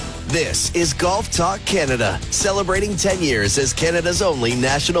This is Golf Talk Canada, celebrating 10 years as Canada's only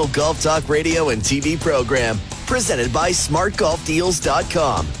national golf talk radio and TV program. Presented by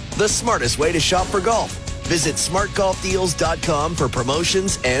SmartGolfDeals.com, the smartest way to shop for golf. Visit SmartGolfDeals.com for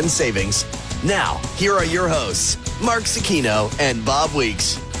promotions and savings. Now, here are your hosts, Mark Zecchino and Bob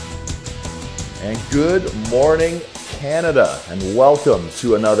Weeks. And good morning, Canada, and welcome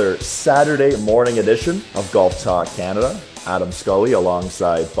to another Saturday morning edition of Golf Talk Canada. Adam Scully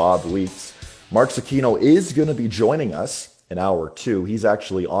alongside Bob Weeks. Mark Zecchino is going to be joining us in hour two. He's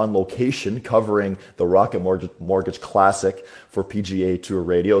actually on location covering the Rocket Mortgage Classic for PGA Tour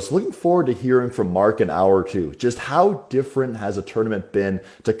Radio. So looking forward to hearing from Mark in hour two. Just how different has a tournament been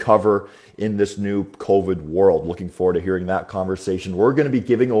to cover in this new COVID world? Looking forward to hearing that conversation. We're going to be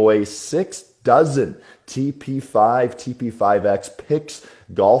giving away 6 dozen TP5, TP5X Picks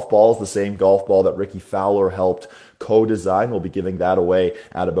golf balls, the same golf ball that Ricky Fowler helped co-design. We'll be giving that away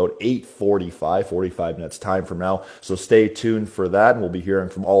at about 45 minutes time from now. So stay tuned for that. And we'll be hearing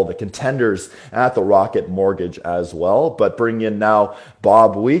from all of the contenders at the Rocket Mortgage as well. But bring in now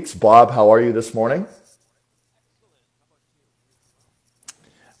Bob Weeks. Bob, how are you this morning?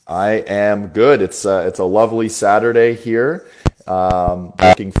 I am good. It's a lovely Saturday here.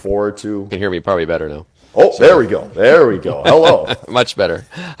 Looking forward to... You can hear me probably better now. Oh, there we go. Hello. Much better.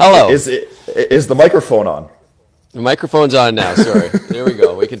 Hello. Is the microphone on? The microphone's on now. Sorry. There we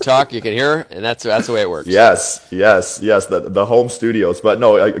go. We can talk. You can hear, and that's the way it works. Yes. The home studios. But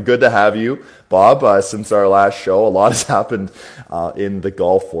no, good to have you, Bob. Since our last show, a lot has happened in the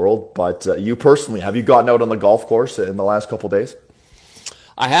golf world. But you personally, have you gotten out on the golf course in the last couple of days?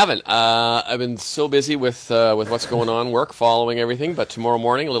 I haven't. I've been so busy with what's going on, work, following everything. But tomorrow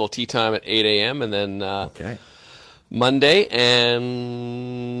morning, a little tea time at 8 a.m. and then Monday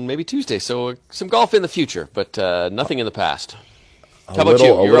and maybe Tuesday. So some golf in the future, but nothing in the past. How about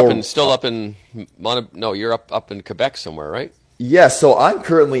you? You're still up in you're up in Quebec somewhere, right? Yeah. So I'm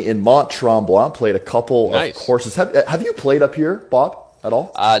currently in Mont Tremblant. Played a couple of courses. Have you played up here, Bob, at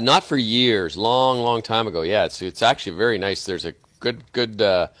all? Not for years. Long time ago. Yeah. It's actually very nice. There's a good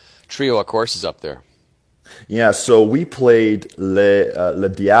trio of courses up there. Yeah, so we played Le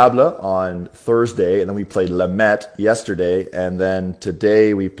Diable on Thursday, and then we played Le Met yesterday, and then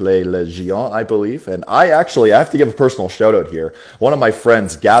today we play Le Géant, I believe. And I have to give a personal shout out here. One of my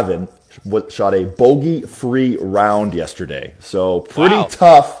friends, Gavin, shot a bogey-free round yesterday. So pretty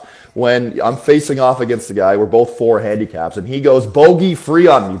tough when I'm facing off against the guy. We're both 4 handicaps, and he goes bogey-free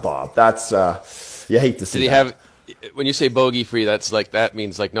on me, Bob. That's, you hate to see that. When you say bogey free, that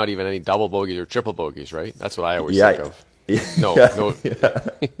means like not even any double bogeys or triple bogeys, right? That's what I always think of. No.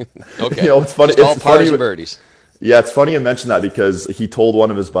 Okay. It's funny. It's all pars and birdies. Yeah, it's funny you mention that because he told one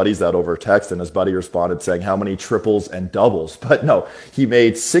of his buddies that over text, and his buddy responded saying how many triples and doubles. But no, he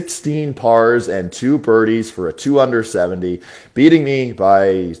made 16 pars and 2 birdies for a 2 under 70, beating me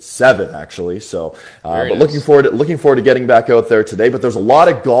by 7 actually. So, but nice. looking forward to getting back out there today. But there's a lot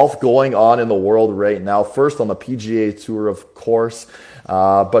of golf going on in the world right now. First on the PGA Tour, of course.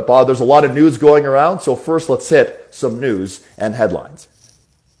 But Bob, there's a lot of news going around. So first, let's hit some news and headlines.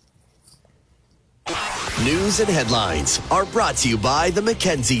 News and headlines are brought to you by the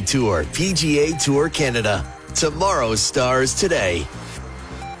Mackenzie Tour, PGA Tour Canada. Tomorrow's stars today.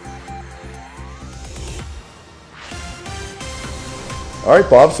 All right,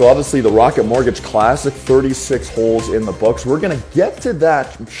 Bob, so obviously the Rocket Mortgage Classic, 36 holes in the books. We're going to get to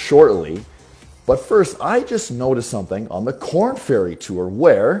that shortly. But first, I just noticed something on the Korn Ferry Tour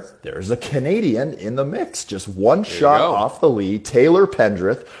where there's a Canadian in the mix. Just one shot off the lead. Taylor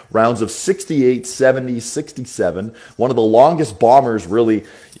Pendrith, rounds of 68, 70, 67. One of the longest bombers, really,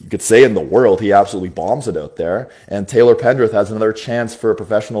 you could say, in the world. He absolutely bombs it out there. And Taylor Pendrith has another chance for a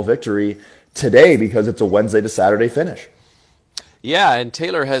professional victory today because it's a Wednesday to Saturday finish. Yeah, and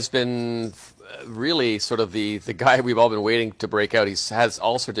Taylor has been really sort of the guy we've all been waiting to break out. He has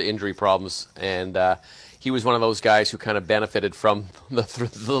all sorts of injury problems, and he was one of those guys who kind of benefited from the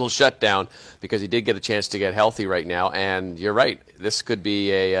little shutdown because he did get a chance to get healthy right now. And you're right, this could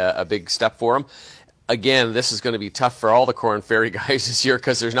be a big step for him. Again, this is going to be tough for all the Korn Ferry guys this year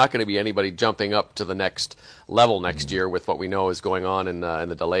because there's not going to be anybody jumping up to the next level next year with what we know is going on in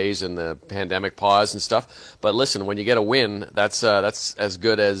the delays and the pandemic pause and stuff. But listen, when you get a win, that's as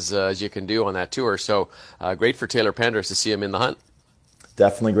good as you can do on that tour. So great for Taylor Pendrith to see him in the hunt.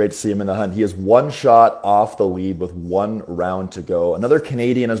 Definitely great to see him in the hunt. He is one shot off the lead with 1 round to go. Another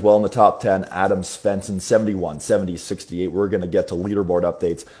Canadian as well in the top 10, Adam Svensson, 71, 70, 68. We're going to get to leaderboard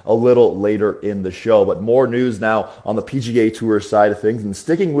updates a little later in the show. But more news now on the PGA Tour side of things. And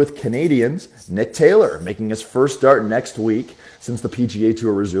sticking with Canadians, Nick Taylor making his first start next week since the PGA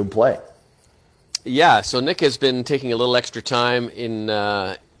Tour resumed play. Yeah, so Nick has been taking a little extra time in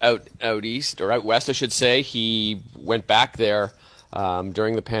out east, or out west, I should say. He went back there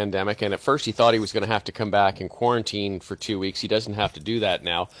during the pandemic, and at first he thought he was going to have to come back and quarantine for 2 weeks. He doesn't have to do that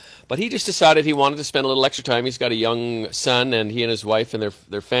now, but he just decided he wanted to spend a little extra time. He's got a young son, and he and his wife and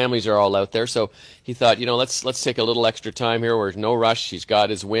their families are all out there, so he thought, let's take a little extra time here. There's no rush. He's got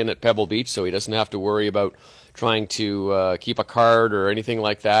his win at Pebble Beach, so he doesn't have to worry about trying to keep a card or anything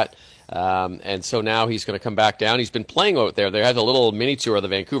like that. And so now he's going to come back down. He's been playing out there. They had a little mini tour of the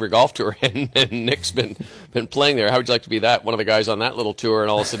Vancouver Golf Tour, and Nick's been playing there. How would you like to be one of the guys on that little tour?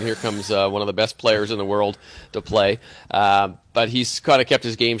 And all of a sudden, here comes one of the best players in the world to play. But he's kind of kept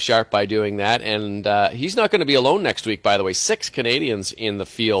his game sharp by doing that, and he's not going to be alone next week. By the way, 6 Canadians in the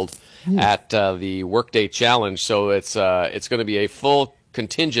field at the Workday Challenge, so it's going to be a full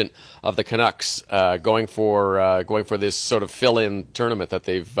contingent of the Canucks going for this sort of fill-in tournament that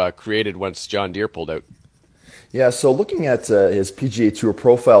they've created once John Deere pulled out. Yeah, so looking at his PGA Tour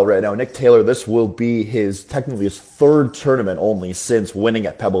profile right now, Nick Taylor, this will be technically his 3rd tournament only since winning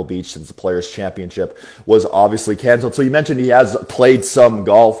at Pebble Beach, since the Players' Championship was obviously canceled. So you mentioned he has played some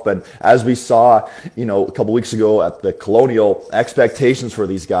golf, but as we saw, a couple weeks ago at the Colonial, expectations for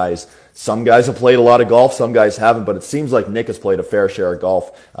these guys. Some guys have played a lot of golf, some guys haven't, but it seems like Nick has played a fair share of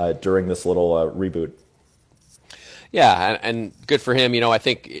golf during this little reboot. Yeah, and good for him. I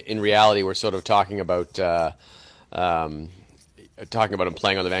think in reality we're sort of talking about him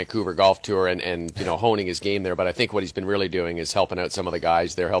playing on the Vancouver Golf Tour and honing his game there. But I think what he's been really doing is helping out some of the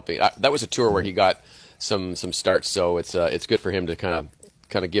guys. They're helping. That was a tour where he got some starts, so it's good for him to kind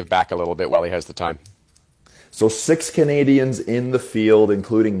of give back a little bit while he has the time. So 6 Canadians in the field,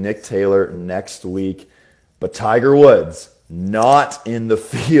 including Nick Taylor next week. But Tiger Woods not in the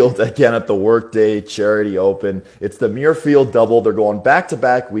field again at the Workday Charity Open. It's the Muirfield double. They're going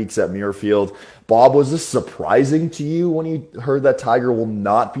back-to-back weeks at Muirfield. Bob, was this surprising to you when you heard that Tiger will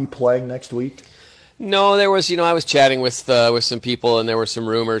not be playing next week? No, there was, I was chatting with some people, and there were some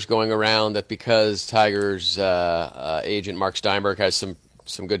rumors going around that because Tiger's agent, Mark Steinberg, has some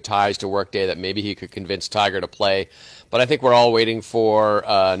good ties to Workday, that maybe he could convince Tiger to play. But I think we're all waiting for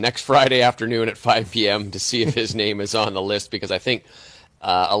next Friday afternoon at 5 p.m. to see if his name is on the list, because I think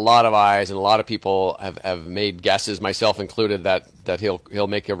a lot of eyes and a lot of people have made guesses, myself included, that he'll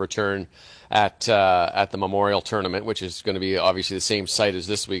make a return at the Memorial Tournament, which is going to be obviously the same site as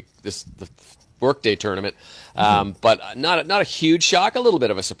the Workday Tournament. But not a huge shock, a little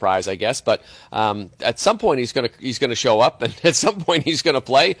bit of a surprise, I guess. But at some point he's gonna show up, and at some point he's gonna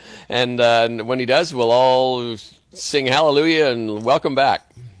play, and when he does, we'll all sing hallelujah and welcome back.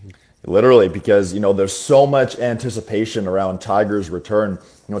 Literally, because there's so much anticipation around Tiger's return.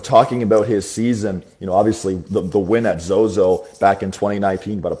 Talking about his season, obviously the win at Zozo back in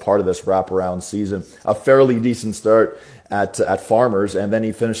 2019, but a part of this wraparound season, a fairly decent start at Farmers, and then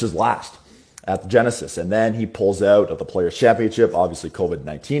he finishes last at Genesis, and then he pulls out of the Players' Championship. Obviously,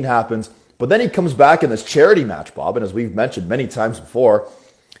 COVID-19 happens, but then he comes back in this charity match, Bob, and as we've mentioned many times before,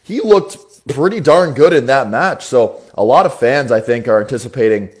 he looked pretty darn good in that match. So a lot of fans, I think, are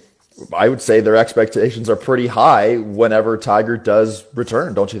anticipating. I would say their expectations are pretty high whenever Tiger does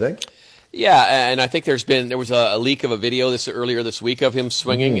return, don't you think? Yeah, and I think there was a leak of a video earlier this week of him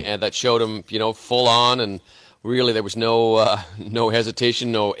swinging, and that showed him, full on, and really there was no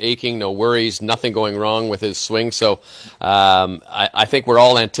hesitation, no aching, no worries, nothing going wrong with his swing. So I think we're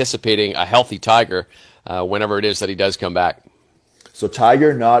all anticipating a healthy Tiger whenever it is that he does come back. So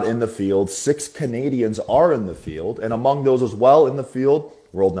Tiger not in the field. 6 Canadians are in the field, and among those as well in the field,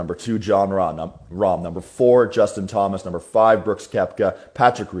 world number 2, Jon Rahm, number 4, Justin Thomas, number 5, Brooks Koepka,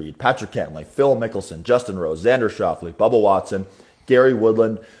 Patrick Reed, Patrick Cantlay, Phil Mickelson, Justin Rose, Xander Schauffele, Bubba Watson, Gary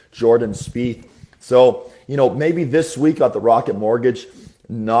Woodland, Jordan Spieth. So, maybe this week at the Rocket Mortgage,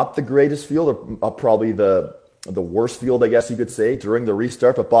 not the greatest field, or probably the worst field, I guess you could say, during the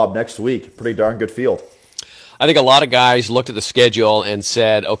restart. But Bob, next week, pretty darn good field. I think a lot of guys looked at the schedule and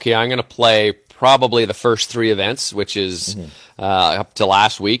said, okay, I'm going to play probably the first 3 events, which is up to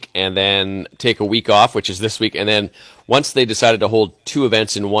last week, and then take a week off, which is this week. And then once they decided to hold 2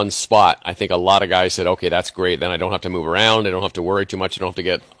 events in one spot, I think a lot of guys said, okay, that's great. Then I don't have to move around. I don't have to worry too much. I don't have to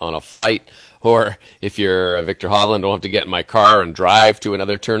get on a flight. Or if you're Victor Hovland, I don't have to get in my car and drive to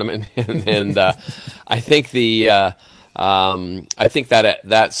another tournament. and I think the I think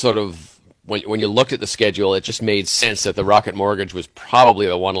that sort of, when you looked at the schedule, it just made sense that the Rocket Mortgage was probably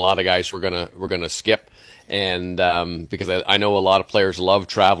the one a lot of guys were gonna skip, and because I know a lot of players love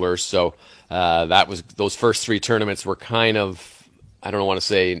Travelers, so those first three tournaments were kind of, I don't want to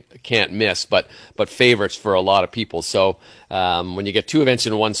say can't miss, but favorites for a lot of people. So when you get two events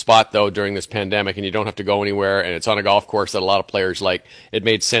in one spot, though, during this pandemic, and you don't have to go anywhere, and it's on a golf course that a lot of players like, it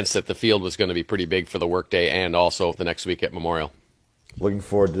made sense that the field was going to be pretty big for the workday and also the next week at Memorial. Looking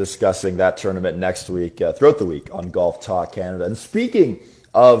forward to discussing that tournament next week, throughout the week on Golf Talk Canada. And speaking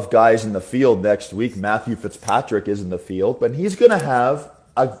of guys in the field next week, Matthew Fitzpatrick is in the field, but he's going to have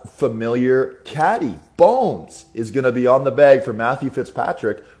a familiar caddy. Bones is going to be on the bag for Matthew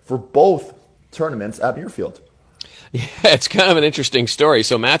Fitzpatrick for both tournaments at Muirfield. Yeah, it's kind of an interesting story.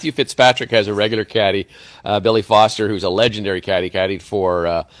 So Matthew Fitzpatrick has a regular caddy, Billy Foster, who's a legendary caddy, caddied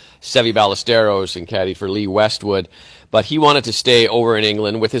for Seve Ballesteros and caddied for Lee Westwood. But he wanted to stay over in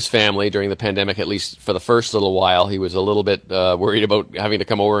England with his family during the pandemic, at least for the first little while. He was a little bit worried about having to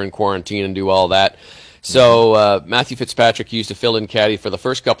come over and quarantine and do all that. So Matthew Fitzpatrick used to fill in caddy for the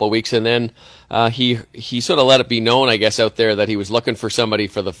first couple of weeks, and then he sort of let it be known, I guess, out there that he was looking for somebody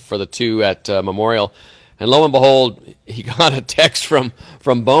for the two at Memorial. And lo and behold, he got a text from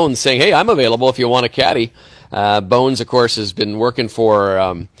Bones saying, "Hey, I'm available if you want a caddy." Bones, of course, has been working for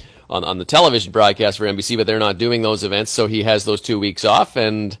on the television broadcast for NBC, but they're not doing those events, so he has those 2 weeks off,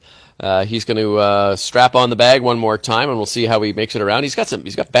 and he's going to strap on the bag one more time, and we'll see how he makes it around. He's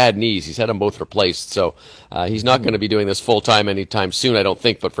got bad knees. He's had them both replaced, so he's not going to be doing this full time anytime soon, I don't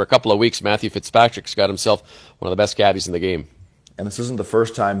think. But for a couple of weeks, Matthew Fitzpatrick's got himself one of the best caddies in the game. And this isn't the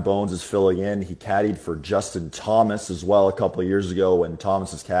first time Bones is filling in. He caddied for Justin Thomas as well a couple of years ago when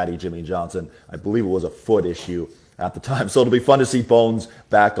Thomas's caddy, Jimmy Johnson, I believe it was a foot issue at the time. So it'll be fun to see Bones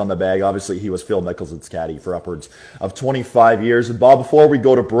back on the bag. Obviously, he was Phil Mickelson's caddy for upwards of 25 years. And Bob, before we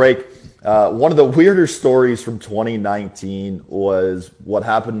go to break, one of the weirder stories from 2019 was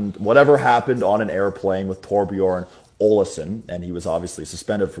whatever happened on an airplane with Torbjorn Olesen, and he was obviously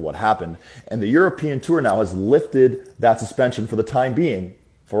suspended for what happened. And the European Tour now has lifted that suspension for the time being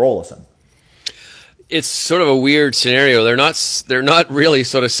for Olesen. It's sort of a weird scenario. They're not really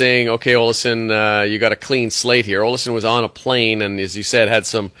sort of saying, okay, Olesen, you got a clean slate here. Olesen was on a plane and, as you said,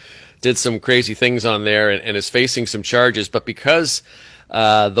 did some crazy things on there and is facing some charges. But because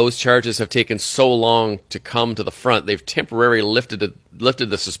those charges have taken so long to come to the front, they've temporarily lifted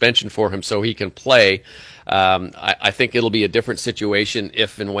the suspension for him so he can play. I think it'll be a different situation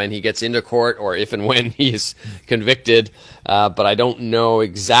if and when he gets into court or if and when he's convicted. But I don't know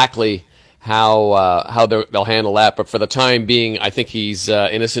exactly how they'll handle that. But for the time being, I think he's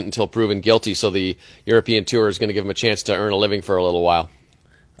innocent until proven guilty. So the European Tour is going to give him a chance to earn a living for a little while.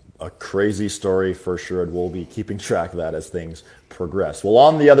 A crazy story for sure, and we'll be keeping track of that as things progress. Well,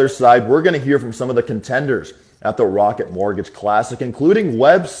 on the other side, we're going to hear from some of the contenders at the Rocket Mortgage Classic, including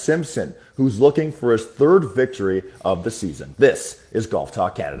Webb Simpson, who's looking for his third victory of the season. This is Golf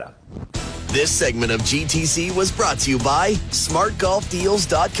Talk Canada. This segment of GTC was brought to you by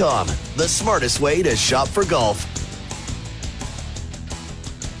SmartGolfDeals.com, the smartest way to shop for golf.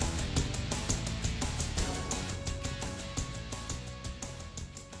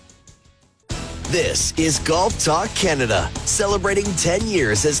 This is Golf Talk Canada, celebrating 10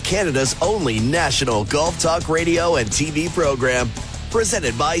 years as Canada's only national golf talk radio and TV program,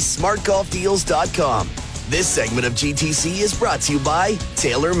 presented by SmartGolfDeals.com. This segment of GTC is brought to you by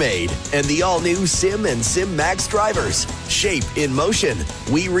TaylorMade and the all-new Sim and Sim Max drivers. Shape in motion.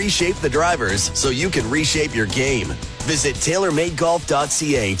 We reshape the drivers so you can reshape your game. Visit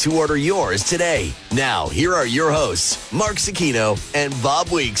TaylorMadeGolf.ca to order yours today. Now, here are your hosts, Mark Cicchino and Bob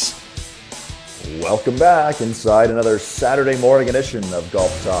Weeks. Welcome back inside another Saturday morning edition of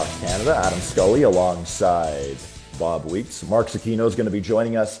Golf Talk Canada. Adam Scully alongside Bob Weeks. Mark Cicchino is going to be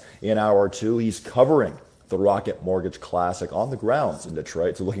joining us in hour two. He's covering the Rocket Mortgage Classic on the grounds in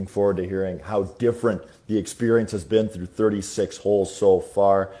Detroit. So looking forward to hearing how different the experience has been through 36 holes so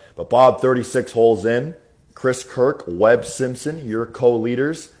far. But Bob, 36 holes in, Chris Kirk, Webb Simpson, your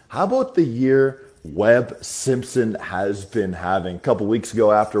co-leaders. How about the year Webb Simpson has been having? A couple weeks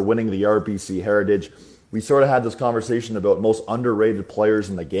ago after winning the RBC Heritage, we sort of had this conversation about most underrated players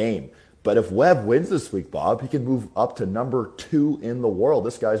in the game. But if Webb wins this week, Bob, he can move up to number 2 in the world.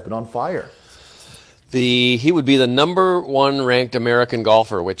 This guy's been on fire. He would be the number 1 ranked American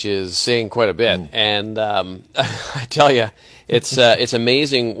golfer, which is saying quite a bit. And I tell you, it's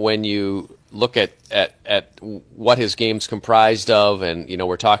amazing when you look at what his game's comprised of. And, you know,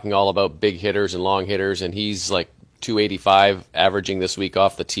 we're talking all about big hitters and long hitters, and he's like 285 averaging this week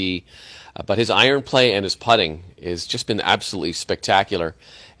off the tee. But his iron play and his putting has just been absolutely spectacular.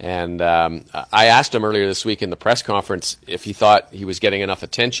 And I asked him earlier this week in the press conference if he thought he was getting enough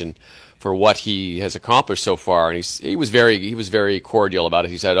attention for what he has accomplished so far, and he was very cordial about it.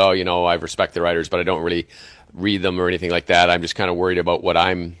 He said, "Oh, I respect the writers, but I don't really read them or anything like that. I'm just kind of worried about what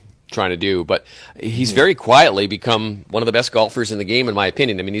I'm trying to do." But he's very quietly become one of the best golfers in the game, in my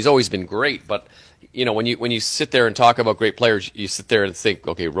opinion. I mean, he's always been great, but when you sit there and talk about great players, you sit there and think,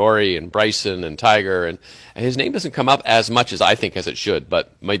 okay, Rory and Bryson and Tiger, and his name doesn't come up as much as I think as it should.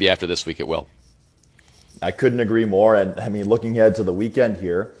 But maybe after this week it will. I couldn't agree more. And I mean, looking ahead to the weekend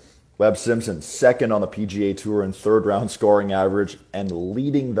here, Webb Simpson, second on the PGA Tour in third round scoring average and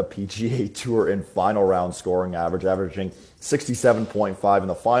leading the PGA Tour in final round scoring average, averaging 67.5 in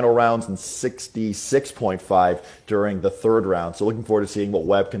the final rounds and 66.5 during the third round. So looking forward to seeing what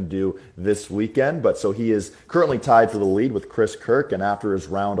Webb can do this weekend. But so he is currently tied for the lead with Chris Kirk. And after his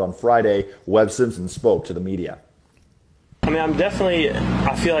round on Friday, Webb Simpson spoke to the media. I mean,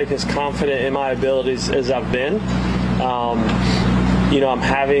 I feel like as confident in my abilities as I've been. I'm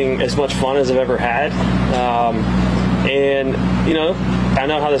having as much fun as I've ever had. I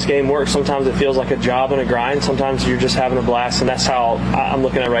know how this game works. Sometimes it feels like a job and a grind. Sometimes you're just having a blast, and that's how I'm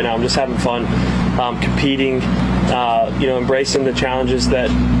looking at it right now. I'm just having fun, competing, embracing the challenges that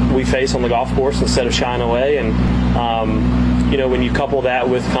we face on the golf course instead of shying away. And, when you couple that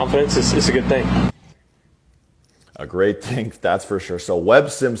with confidence, it's a good thing. A great thing, that's for sure. So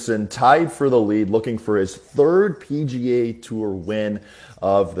Webb Simpson tied for the lead, looking for his third PGA Tour win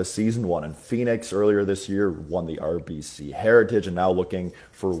of the season. Won in Phoenix earlier this year, won the RBC Heritage, and now looking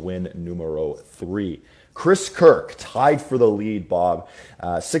for win numero 3. Chris Kirk tied for the lead, Bob,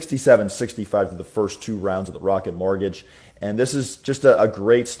 67-65 through the first 2 rounds of the Rocket Mortgage. And this is just a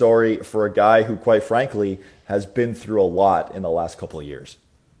great story for a guy who, quite frankly, has been through a lot in the last couple of years.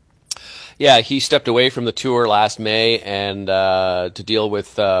 Yeah, he stepped away from the tour last May and to deal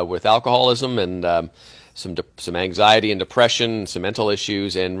with alcoholism and some anxiety and depression, some mental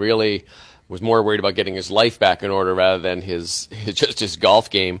issues, and really was more worried about getting his life back in order rather than his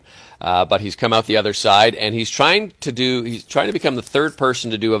golf game. But he's come out the other side, and he's trying to become the third person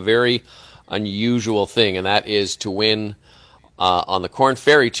to do a very unusual thing, and that is to win on the Korn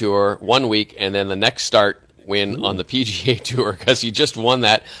Ferry Tour one week, and then the next start win on the PGA Tour, because he just won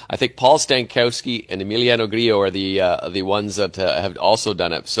that. I think Paul Stankowski and Emiliano Grillo are the ones that have also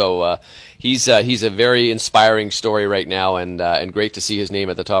done it. So he's a very inspiring story right now, and great to see his name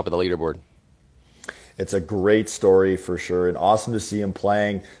at the top of the leaderboard. It's a great story for sure, and awesome to see him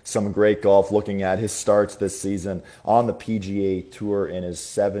playing some great golf. Looking at his starts this season on the PGA Tour, in his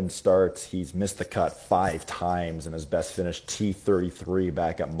 7 starts, he's missed the cut 5 times, and his best finish T33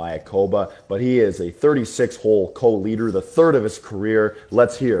 back at Mayakoba. But he is a 36-hole co-leader, the third of his career.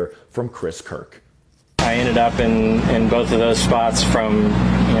 Let's hear from Chris Kirk. I ended up in both of those spots from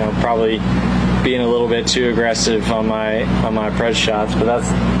probably being a little bit too aggressive on my approach shots, but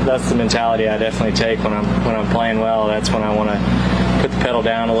that's the mentality I definitely take when I'm playing well. That's when I want to put the pedal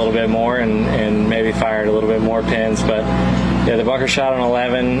down a little bit more and maybe fire at a little bit more pins. But yeah, the bunker shot on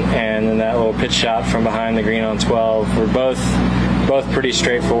 11 and then that little pitch shot from behind the green on 12 were both pretty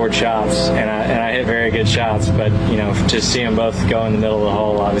straightforward shots, and I hit very good shots. But to see them both go in the middle of the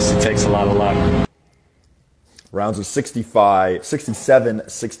hole obviously takes a lot of luck. Rounds of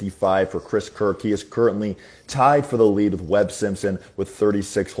 67-65 for Chris Kirk. He is currently tied for the lead with Webb Simpson with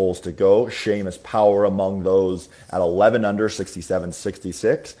 36 holes to go. Seamus Power among those at 11 under,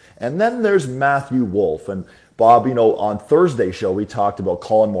 67-66. And then there's Matthew Wolff. And Bob, on Thursday's show, we talked about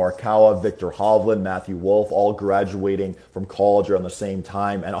Colin Morikawa, Victor Hovland, Matthew Wolff, all graduating from college around the same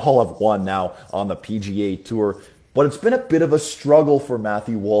time, and all have won now on the PGA Tour. But it's been a bit of a struggle for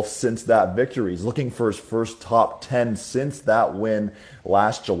Matthew Wolff since that victory. He's looking for his first top 10 since that win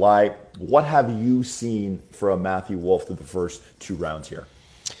last July. What have you seen from Matthew Wolff through the first 2 rounds here?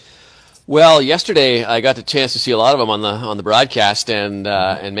 Well, yesterday I got the chance to see a lot of him on the broadcast, and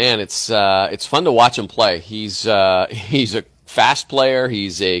man, it's fun to watch him play. He's a fast player.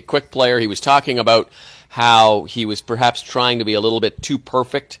 He's a quick player. He was talking about how he was perhaps trying to be a little bit too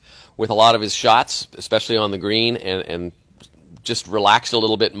perfect with a lot of his shots, especially on the green, and just relax a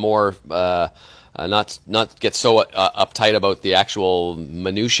little bit more, not get so uptight about the actual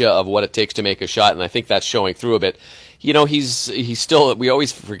minutia of what it takes to make a shot, and I think that's showing through a bit. He's still, we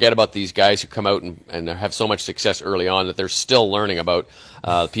always forget about these guys who come out and have so much success early on that they're still learning about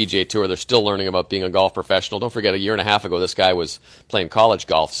the PGA Tour. They're still learning about being a golf professional. Don't forget, a year and a half ago, this guy was playing college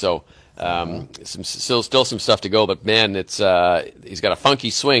golf, so still some stuff to go, but man, he's got a funky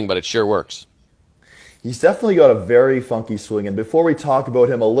swing, but it sure works. He's definitely got a very funky swing. And before we talk about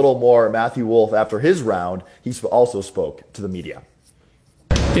him a little more, Matthew Wolff, after his round, he also spoke to the media.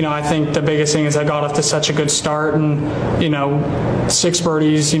 I think the biggest thing is I got off to such a good start, and 6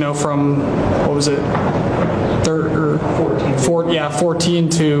 birdies, from, what was it, 14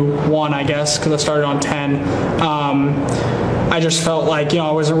 to 1, I guess, because I started on 10. I just felt like,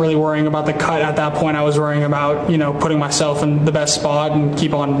 I wasn't really worrying about the cut at that point. I was worrying about, putting myself in the best spot and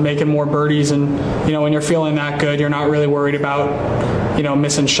keep on making more birdies. And, when you're feeling that good, you're not really worried about,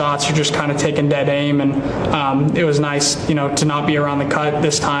 missing shots. You're just kind of taking dead aim. And it was nice, to not be around the cut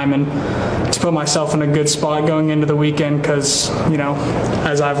this time and to put myself in a good spot going into the weekend because,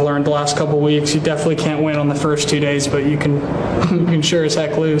 as I've learned the last couple of weeks, you definitely can't win on the first 2 days, but you can sure as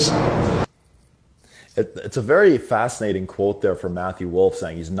heck lose. It's a very fascinating quote there from Matthew Wolff,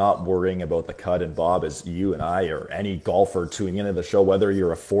 saying he's not worrying about the cut. And Bob, as you and I or any golfer tuning into the show, whether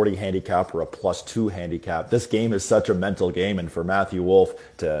you're a 40 handicap or a +2 handicap, this game is such a mental game. And for Matthew Wolff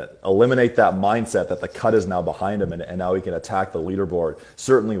to eliminate that mindset that the cut is now behind him and now he can attack the leaderboard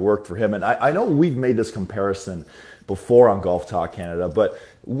certainly worked for him. And I know we've made this comparison before on Golf Talk Canada, but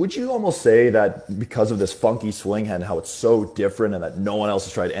would you almost say that because of this funky swing and how it's so different and that no one else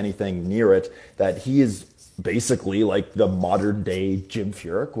has tried anything near it, that he is basically like the modern day Jim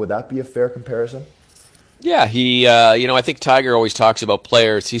Furyk? Would that be a fair comparison? Yeah, he, I think Tiger always talks about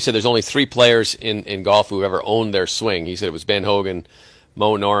players. He said there's only 3 players in golf who ever owned their swing. He said it was Ben Hogan,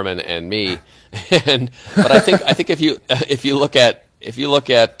 Mo Norman, and me. But I think if you look at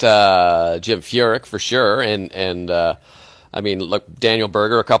Jim Furyk for sure, and look, Daniel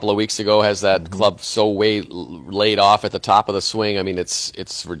Berger a couple of weeks ago has that club so way laid off at the top of the swing. I mean,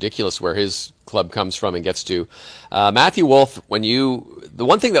 it's ridiculous where his club comes from and gets to. Matthew Wolff, the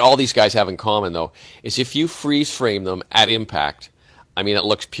one thing that all these guys have in common though is if you freeze frame them at impact, I mean, it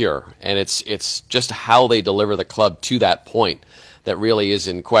looks pure, and it's just how they deliver the club to that point that really is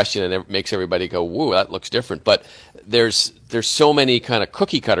in question, and it makes everybody go, "Whoa, that looks different." But there's so many kind of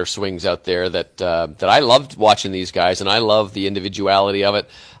cookie cutter swings out there that I loved watching these guys, and I love the individuality of it.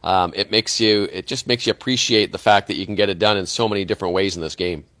 It just makes you appreciate the fact that you can get it done in so many different ways in this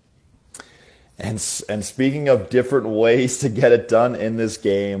game. And speaking of different ways to get it done in this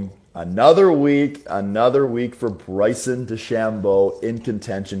game, another week for Bryson DeChambeau in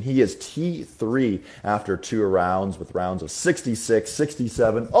contention. He is T3 after 2 rounds with rounds of 66,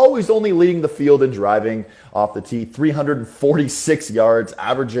 67, always only leading the field in driving off the tee, 346 yards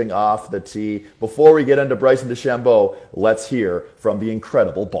averaging off the tee. Before we get into Bryson DeChambeau, let's hear from the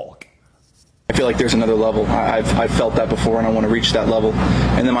incredible Bulk. I feel like there's another level. I've felt that before, and I want to reach that level.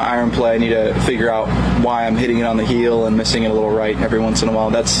 And then my iron play, I need to figure out why I'm hitting it on the heel and missing it a little right every once in a while.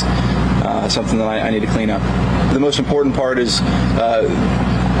 That's something that I need to clean up. The most important part is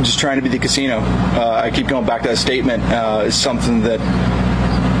just trying to be the casino. I keep going back to that statement. It's something that,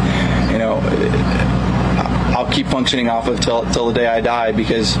 I'll keep functioning off of till the day I die,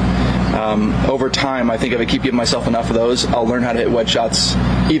 because over time, I think if I keep giving myself enough of those, I'll learn how to hit wedge shots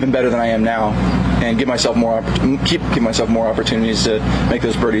even better than I am now, and give myself more opportunities to make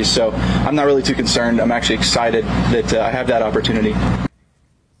those birdies. So I'm not really too concerned. I'm actually excited that I have that opportunity.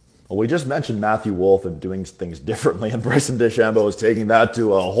 Well, we just mentioned Matthew Wolff and doing things differently, and Bryson DeChambeau is taking that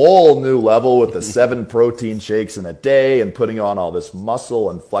to a whole new level with the 7 protein shakes in a day and putting on all this muscle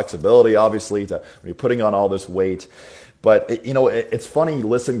and flexibility, obviously, when you're putting on all this weight. But, it's funny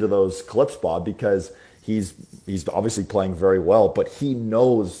listening to those clips, Bob, because he's obviously playing very well, but he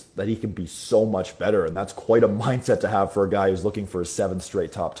knows that he can be so much better, and that's quite a mindset to have for a guy who's looking for his 7th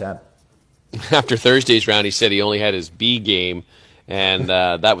straight top 10. After Thursday's round, he said he only had his B game, and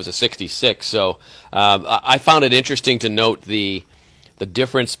that was a 66. So I found it interesting to note the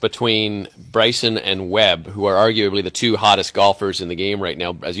difference between Bryson and Webb, who are arguably the 2 hottest golfers in the game right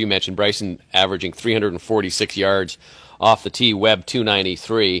now. As you mentioned, Bryson averaging 346 yards off the tee, Webb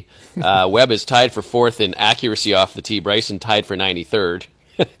 293. Webb is tied for 4th in accuracy off the tee. Bryson tied for 93rd.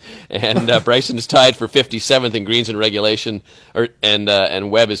 And Bryson is tied for 57th in greens and regulation,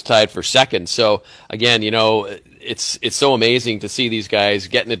 and Webb is tied for 2nd. So again, it's so amazing to see these guys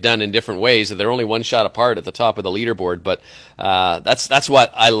getting it done in different ways. They're only 1 shot apart at the top of the leaderboard, but that's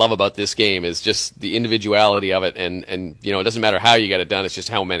what I love about this game, is just the individuality of it, and it doesn't matter how you get it done; it's just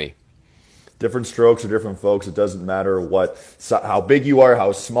how many. Different strokes for different folks. It doesn't matter how big you are,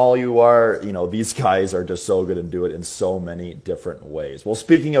 how small you are. These guys are just so good and do it in so many different ways. Well,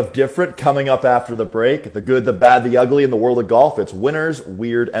 speaking of different, coming up after the break, the good, the bad, the ugly in the world of golf, it's winners,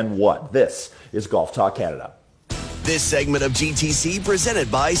 weird, and what. This is Golf Talk Canada. This segment of GTC,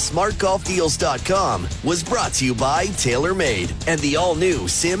 presented by SmartGolfDeals.com, was brought to you by TaylorMade and the all-new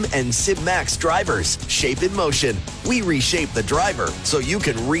Sim and Sim Max drivers. Shape in motion. We reshape the driver so you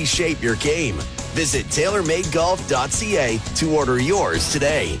can reshape your game. Visit TaylorMadeGolf.ca to order yours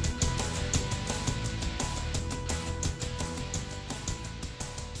today.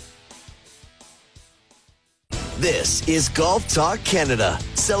 This is Golf Talk Canada,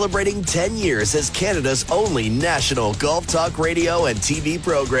 celebrating 10 years as Canada's only national golf talk radio and TV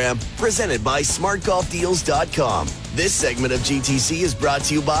program, presented by SmartGolfDeals.com. This segment of GTC is brought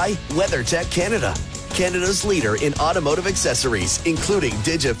to you by WeatherTech Canada, Canada's leader in automotive accessories, including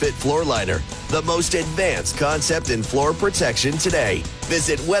DigiFit Floor Liner, the most advanced concept in floor protection today.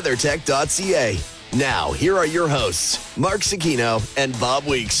 Visit WeatherTech.ca. Now, here are your hosts, Mark Sakino and Bob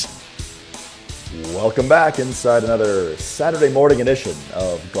Weeks. Welcome back inside another Saturday morning edition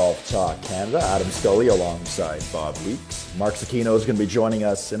of Golf Talk Canada. Adam Scully alongside Bob Weeks. Mark Sakino is going to be joining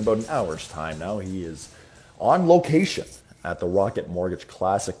us in about an hour's time now. He is on location at the Rocket Mortgage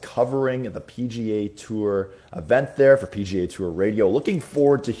Classic, covering the PGA Tour event there for PGA Tour Radio. Looking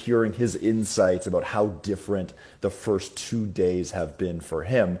forward to hearing his insights about how different the first 2 days have been for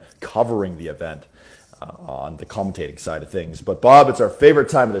him covering the event on the commentating side of things. But Bob, it's our favorite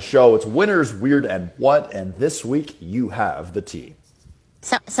time of the show. It's Winners, Weird, and What? And this week you have the tee.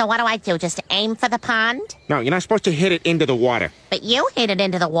 So what do I do? Just aim for the pond? No, you're not supposed to hit it into the water. But you hit it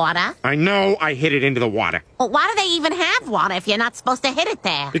into the water. I know I hit it into the water. Well, why do they even have water if you're not supposed to hit it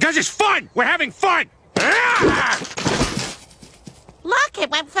there? Because it's fun! We're having fun! Look, it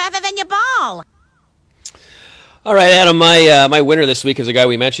went further than your ball. All right, Adam, my winner this week is a guy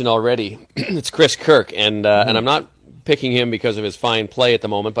we mentioned already. It's Chris Kirk, and I'm not picking him because of his fine play at the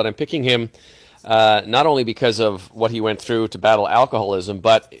moment, but I'm picking him not only because of what he went through to battle alcoholism,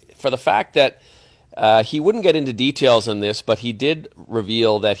 but for the fact that he wouldn't get into details on this, but he did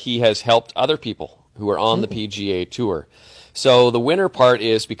reveal that he has helped other people who are on the PGA Tour. So the winner part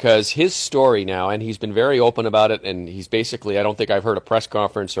is because his story now, and he's been very open about it, and he's basically, I don't think I've heard a press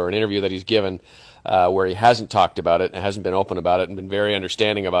conference or an interview that he's given where he hasn't talked about it and hasn't been open about it and been very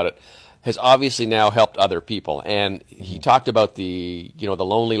understanding about it, has obviously now helped other people. And he talked about the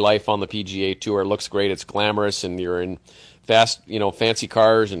lonely life on the PGA Tour. It looks great, it's glamorous, and you're in fancy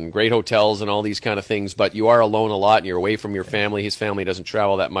cars and great hotels and all these kind of things, but you are alone a lot and you're away from your family. His family doesn't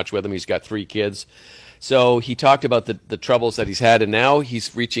travel that much with him. He's got 3 kids. So he talked about the troubles that he's had, and now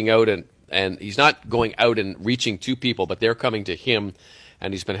he's reaching out, and he's not going out and reaching to people, but they're coming to him,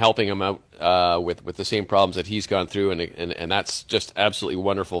 and he's been helping him out with the same problems that he's gone through, and that's just absolutely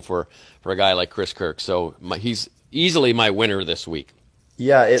wonderful for a guy like Chris Kirk. So he's easily my winner this week.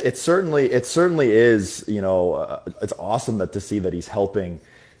 Yeah, it certainly is. It's awesome to see that he's helping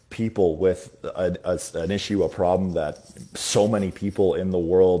people with an issue, a problem that so many people in the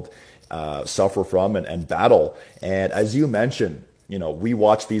world suffer from and battle. And as you mentioned, we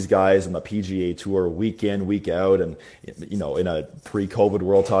watch these guys on the PGA Tour week in, week out, and in a pre-COVID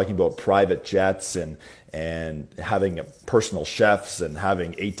world, talking about private jets and having personal chefs and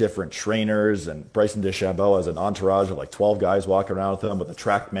having 8 different trainers, and Bryson DeChambeau has an entourage of like 12 guys walking around with him with a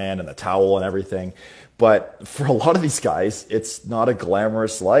TrackMan and a towel and everything. But for a lot of these guys, it's not a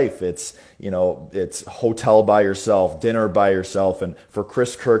glamorous life. It's hotel by yourself, dinner by yourself. And for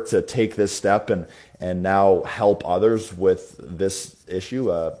Chris Kirk to take this step and now help others with this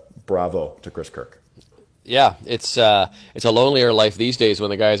issue, bravo to Chris Kirk. Yeah, it's a lonelier life these days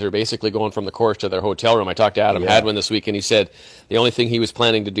when the guys are basically going from the course to their hotel room. I talked to Adam Hadwin this week, and he said the only thing he was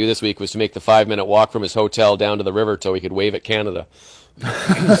planning to do this week was to make the 5-minute walk from his hotel down to the river so he could wave at Canada.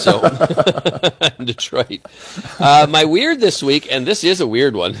 So, Detroit. My weird this week, and this is a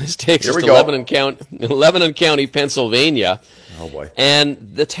weird one. This takes us to Lebanon County, Pennsylvania. Oh boy! And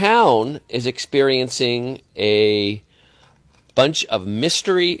the town is experiencing a bunch of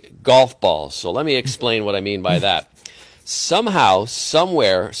mystery golf balls. So let me explain what I mean by that. Somehow,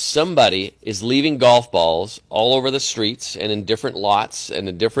 somewhere, somebody is leaving golf balls all over the streets and in different lots and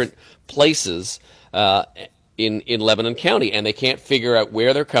in different places in Lebanon County, and they can't figure out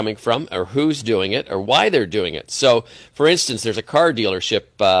where they're coming from or who's doing it or why they're doing it. So, for instance, there's a car dealership,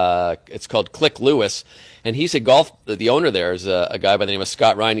 it's called Click Lewis, and he said the owner there is a guy by the name of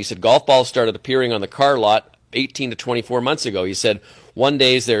Scott Ryan. He said golf balls started appearing on the car lot 18 to 24 months ago. He said one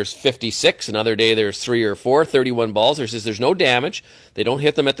day there's 56, another day there's 3 or 4, 31 balls. He says there's no damage. They don't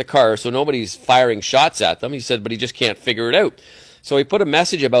hit them at the car, so nobody's firing shots at them. He said, but he just can't figure it out. So he put a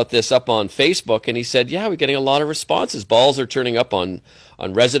message about this up on Facebook, and he said, yeah, we're getting a lot of responses. Balls are turning up on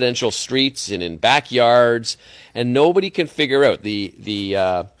residential streets and in backyards, and nobody can figure out.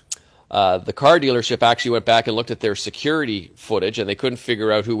 The The car dealership actually went back and looked at their security footage, and they couldn't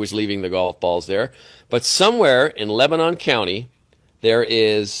figure out who was leaving the golf balls there. But somewhere in Lebanon County, there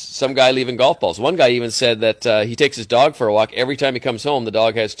is some guy leaving golf balls. One guy even said that he takes his dog for a walk. Every time he comes home, the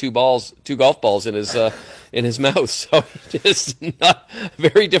dog has two golf balls in his mouth. So it's not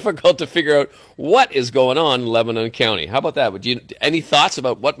very difficult to figure out what is going on in Lebanon County. How about that? Any thoughts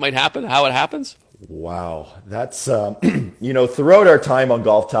about what might happen, how it happens? Wow, that's throughout our time on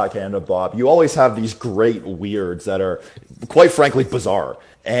Golf Talk Canada, Bob, you always have these great weirds that are quite frankly bizarre.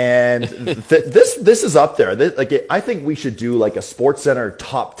 And this is up there. I think we should do like a SportsCenter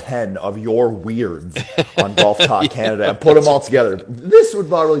top 10 of your weirds on Golf Talk Canada and put them all together. This would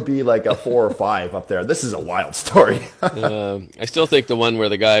probably be like a 4 or 5 up there. This is a wild story. I still think the one where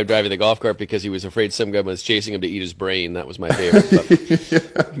the guy driving the golf cart because he was afraid some guy was chasing him to eat his brain, that was my favorite.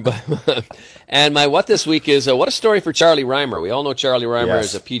 And my what this week is, what a story for Charlie Rymer. We all know Charlie Rymer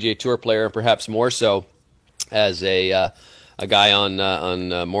as a PGA Tour player, and perhaps more so as a guy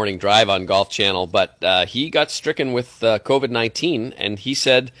on Morning Drive on Golf Channel, but he got stricken with COVID-19, and he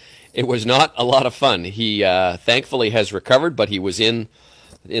said it was not a lot of fun. He thankfully has recovered, but he was in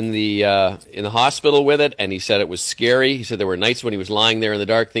the hospital with it, and he said it was scary. He said there were nights when he was lying there in the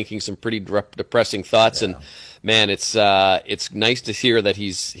dark thinking some pretty depressing thoughts, and man, it's nice to hear that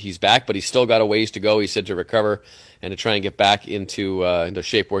he's back, but he's still got a ways to go. He said to recover and to try and get back into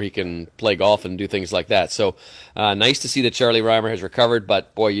shape where he can play golf and do things like that. So nice to see that Charlie Rymer has recovered,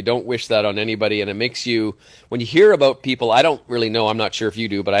 but boy, you don't wish that on anybody, and it makes you, when you hear about people, I don't really know, I'm not sure if you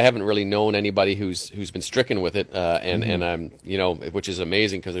do, but I haven't really known anybody who's been stricken with it, and I'm, which is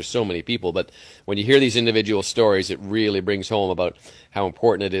amazing because there's so many people, but when you hear these individual stories, it really brings home about how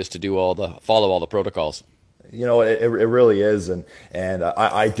important it is to follow all the protocols. It really is, and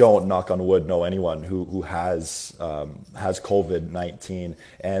I don't, knock on wood, know anyone who has COVID-19.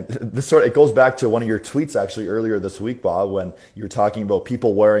 And it goes back to one of your tweets actually earlier this week, Bob, when you were talking about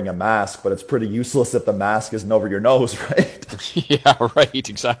people wearing a mask, but it's pretty useless if the mask isn't over your nose, right? Yeah, right.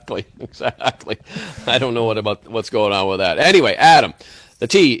 Exactly. I don't know what's going on with that. Anyway, Adam, the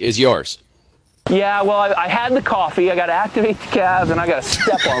tee is yours. Yeah, well, I had the coffee. I got to activate the calves, and I got to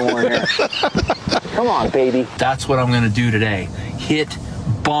step on one here. Come on, baby. That's what I'm going to do today. Hit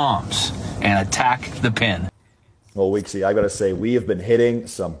bombs and attack the pin. Well, Weeksy, I got to say, we have been hitting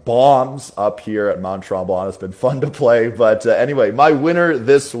some bombs up here at Mount Tremblant. It's been fun to play. But anyway, my winner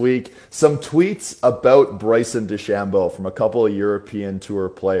this week, some tweets about Bryson DeChambeau from a couple of European Tour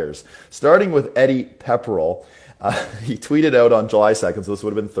players. Starting with Eddie Pepperell. He tweeted out on July 2nd, so this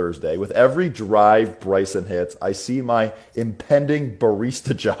would have been Thursday, with every drive Bryson hits, I see my impending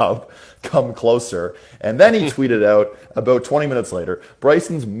barista job come closer. And then he tweeted out about 20 minutes later,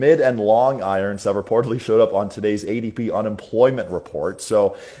 Bryson's mid and long irons have reportedly showed up on today's ADP unemployment report.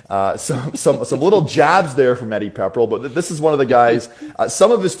 So some little jabs there from Eddie Pepperell, but this is one of the guys,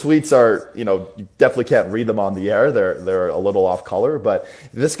 some of his tweets are, you definitely can't read them on the air. They're a little off color, but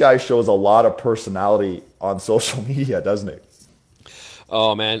this guy shows a lot of personality on social media, doesn't he?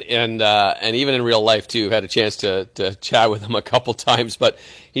 Oh man, and even in real life too. Had a chance to chat with him a couple times, but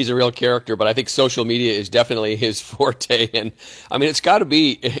he's a real character. But I think social media is definitely his forte. And I mean, it's got to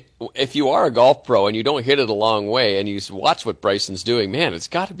be, if you are a golf pro and you don't hit it a long way, and you watch what Bryson's doing, man, it's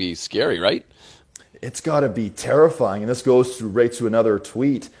got to be scary, right? It's got to be terrifying. And this goes right to another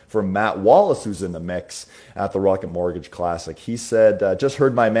tweet from Matt Wallace, who's in the mix at the Rocket Mortgage Classic. He said, just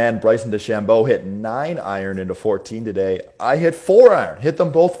heard my man Bryson DeChambeau hit 9-iron into 14 today. I hit 4-iron, hit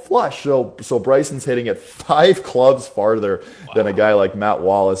them both flush. So Bryson's hitting it 5 clubs farther than a guy like Matt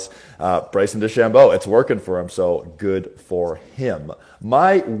Wallace. Bryson DeChambeau, it's working for him, so good for him.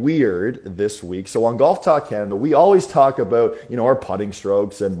 My weird this week, so on Golf Talk Canada, we always talk about, our putting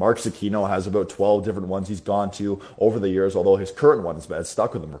strokes, and Mark Zecchino has about 12 different ones he's gone to over the years, although his current one has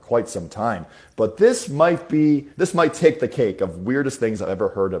stuck with him for quite some time. But this might take the cake of weirdest things I've ever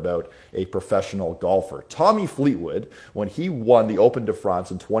heard about a professional golfer. Tommy Fleetwood, when he won the Open de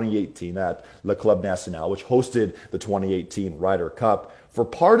France in 2018 at Le Club National, which hosted the 2018 Ryder Cup, for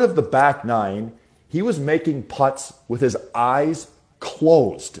part of the back nine, he was making putts with his eyes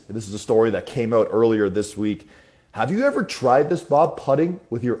closed. This is a story that came out earlier this week. Have you ever tried this, Bob, putting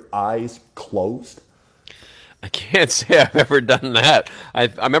with your eyes closed? I can't say I've ever done that. I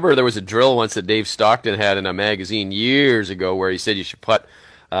remember there was a drill once that Dave Stockton had in a magazine years ago where he said you should putt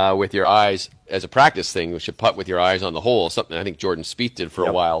with your eyes as a practice thing. You should putt with your eyes on the hole. Something I think Jordan Spieth did for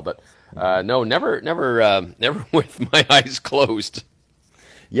a while, but no, never with my eyes closed.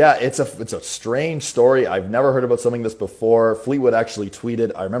 Yeah, it's a strange story. I've never heard about something this before. Fleetwood actually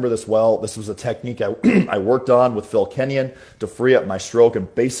tweeted, I remember this well. This was a technique I worked on with Phil Kenyon to free up my stroke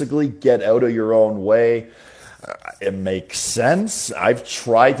and basically get out of your own way. It makes sense. I've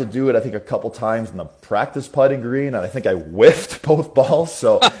tried to do it, I think, a couple times in the practice putting green, and I think I whiffed both balls.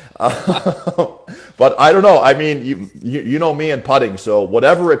 So, but I don't know. I mean, you know me and putting, so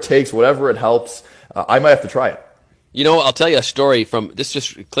whatever it takes, whatever it helps, I might have to try it. You know, I'll tell you a story from this.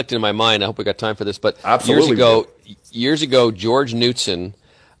 Just clicked into my mind. I hope we got time for this. But Absolutely. years ago, George Knutson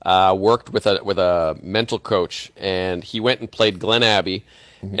worked with a mental coach, and he went and played Glen Abbey,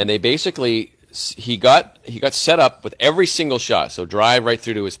 and they basically he got set up with every single shot. So drive right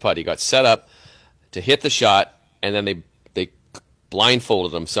through to his putt. He got set up to hit the shot, and then they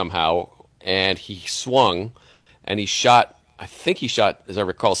blindfolded him somehow, and he swung, and he shot. I think he shot, as I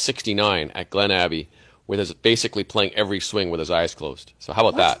recall, 69 at Glen Abbey, with his basically playing every swing with his eyes closed. So how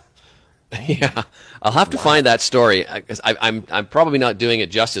about that? Yeah, I'll have to find that story. I'm probably not doing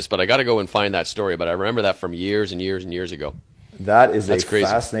it justice, but I got to go and find that story. But I remember that from years and years and years ago. That's crazy.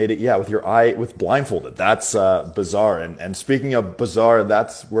 Fascinating. Yeah, with your eye, with blindfolded. That's bizarre. And speaking of bizarre,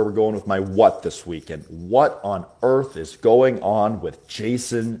 that's where we're going with my what this weekend. What on earth is going on with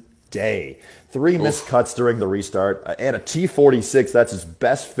Jason Day? 3 missed cuts during the restart and a T46. That's his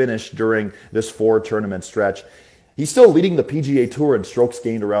best finish during this 4-tournament stretch. He's still leading the PGA Tour in strokes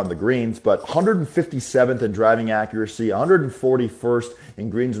gained around the greens, but 157th in driving accuracy, 141st in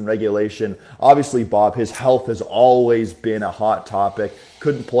greens and regulation. Obviously, Bob, his health has always been a hot topic.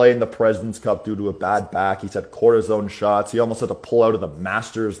 Couldn't play in the President's Cup due to a bad back. He's had cortisone shots. He almost had to pull out of the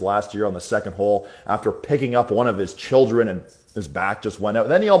Masters last year on the second hole after picking up one of his children, and his back just went out.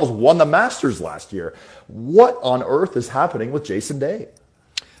 Then he almost won the Masters last year. What on earth is happening with Jason Day?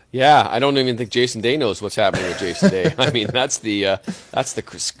 Yeah, I don't even think Jason Day knows what's happening with Jason Day. I mean, it's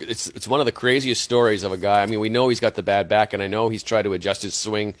one of the craziest stories of a guy. I mean, we know he's got the bad back, and I know he's tried to adjust his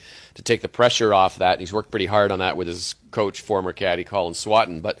swing to take the pressure off that. And he's worked pretty hard on that with his coach, former caddy Colin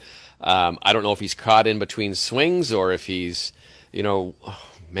Swatton. But I don't know if he's caught in between swings or if he's,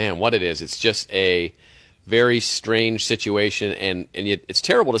 what it is. It's just a very strange situation, and it's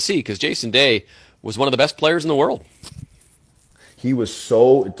terrible to see because Jason Day was one of the best players in the world. He was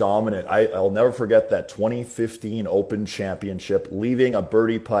so dominant. I'll never forget that 2015 Open Championship, leaving a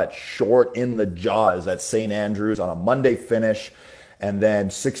birdie putt short in the jaws at St. Andrews on a Monday finish. And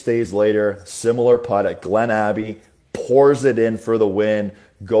then 6 days later, similar putt at Glen Abbey, pours it in for the win,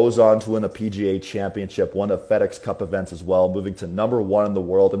 goes on to win a PGA Championship, won the FedEx Cup events as well, moving to #1 in the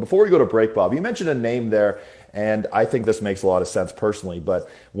world. And before we go to break, Bob, you mentioned a name there, and I think this makes a lot of sense personally, but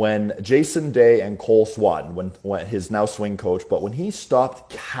when Jason Day and Cole Swatton, when his now swing coach, but when he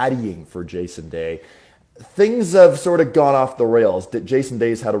stopped caddying for Jason Day, things have sort of gone off the rails. Jason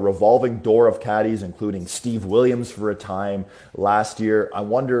Day's had a revolving door of caddies, including Steve Williams for a time last year. I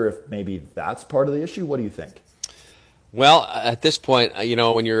wonder if maybe that's part of the issue. What do you think? Well, at this point,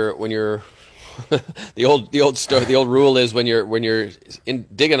 when you're the old rule is when you're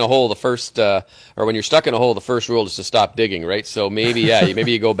digging a hole, the first or when you're stuck in a hole, the first rule is to stop digging, right? So maybe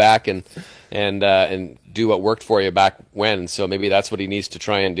you go back and do what worked for you back when. So maybe that's what he needs to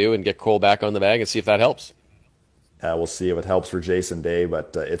try and do and get Cole back on the bag and see if that helps. We'll see if it helps for Jason Day,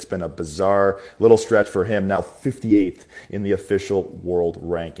 but it's been a bizarre little stretch for him. Now 58th in the official world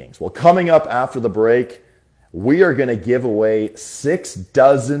rankings. Well, coming up after the break, we are going to give away 6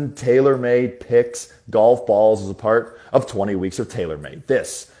 dozen TaylorMade Picks golf balls as a part of 20 weeks of TaylorMade.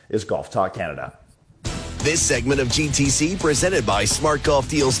 This is Golf Talk Canada. This segment of GTC, presented by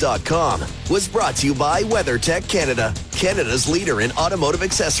SmartGolfDeals.com, was brought to you by WeatherTech Canada, Canada's leader in automotive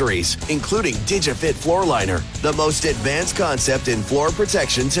accessories, including DigiFit Floor Liner, the most advanced concept in floor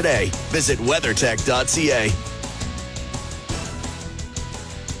protection today. Visit WeatherTech.ca.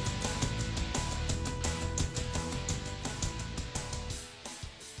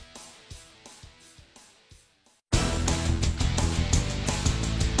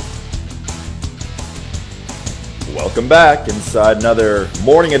 Welcome back inside another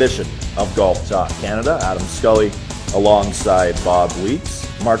morning edition of Golf Talk Canada. Adam Scully alongside Bob Weeks.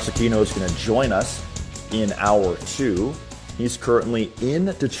 Mark Cicchino is going to join us in hour 2. He's currently in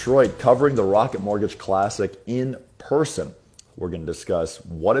Detroit covering the Rocket Mortgage Classic in person. We're going to discuss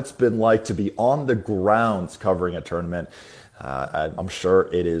what it's been like to be on the grounds covering a tournament. I'm sure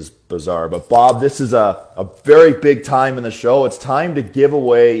it is bizarre. But Bob, this is a very big time in the show. It's time to give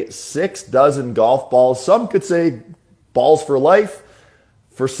away 6 dozen golf balls. Some could say balls for life.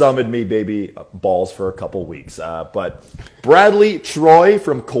 For some, it'd be maybe balls for a couple weeks. But Bradley Troy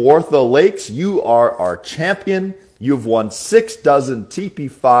from Kawartha Lakes, you are our champion. You've won 6 dozen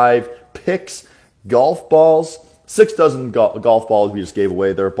TP5 picks golf balls. 6 dozen golf balls we just gave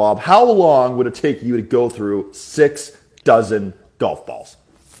away there, Bob. How long would it take you to go through 6 dozen golf balls?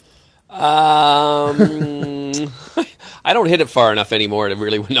 I don't hit it far enough anymore to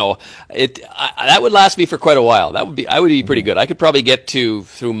really know. That would last me for quite a while. I would be pretty good. I could probably get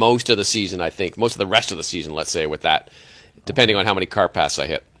through most of the season, I think. Most of the rest of the season, let's say, with that, depending on how many car paths I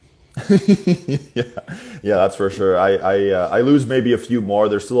hit. Yeah, that's for sure. I lose maybe a few more.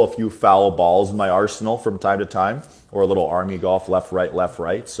 There's still a few foul balls in my arsenal from time to time, or a little army golf, left,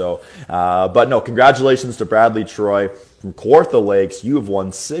 right. So, but no, congratulations to Bradley Troy from Kawartha Lakes. You have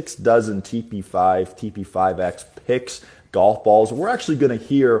won 6 dozen TP5X picks golf balls. We're actually going to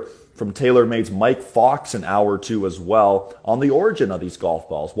hear from TaylorMade's Mike Fox in hour 2 as well on the origin of these golf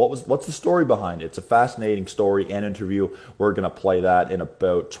balls. What's the story behind it? It's a fascinating story and interview. We're going to play that in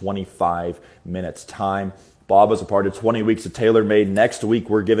about 25 minutes time. Bob is a part of 20 weeks of TaylorMade. Next week,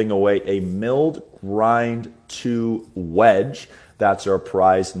 we're giving away a milled grind 2 wedge. That's our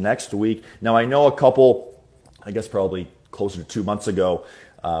prize next week. Now, I know a couple, I guess probably closer to 2 months ago,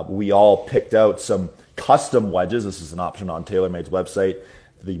 we all picked out some custom wedges. This is an option on TaylorMade's website.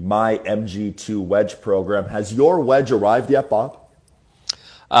 The My MG2 wedge program. Has your wedge arrived yet, Bob?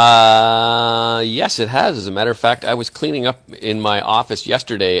 Yes, it has. As a matter of fact, I was cleaning up in my office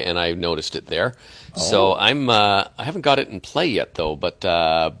yesterday and I noticed it there. Oh. So I haven't got it in play yet though, but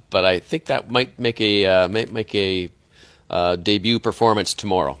I think that might make a debut performance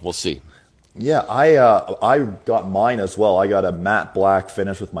tomorrow. We'll see. Yeah, I got mine as well. I got a matte black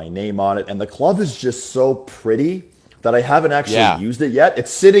finish with my name on it, and the club is just so pretty that I haven't actually used it yet. It's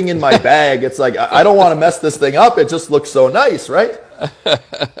sitting in my bag. It's like, I don't want to mess this thing up. It just looks so nice, right?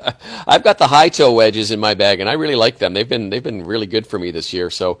 I've got the high toe wedges in my bag, and I really like them. They've been really good for me this year.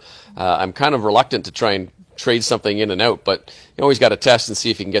 So I'm kind of reluctant to try and trade something in and out, but you always got to test and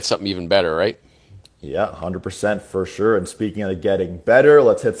see if you can get something even better, right? Yeah, 100% for sure. And speaking of getting better,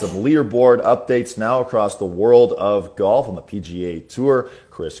 let's hit some leaderboard updates now across the world of golf on the PGA Tour.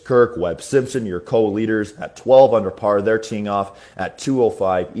 Chris Kirk, Webb Simpson, your co-leaders at 12 under par. They're teeing off at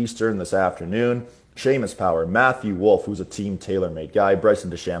 2:05 Eastern this afternoon. Seamus Power, Matthew Wolff, who's a Team TaylorMade guy, Bryson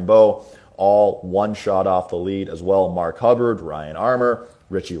DeChambeau, all 1 shot off the lead as well. Mark Hubbard, Ryan Armour,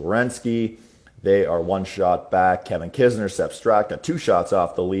 Richie Wierenski, they are 1 shot back. Kevin Kisner, Sepp Straka, 2 shots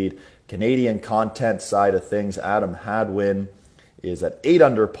off the lead. Canadian content side of things, Adam Hadwin is at 8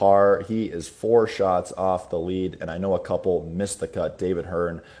 under par. He is 4 shots off the lead, and I know a couple missed the cut. David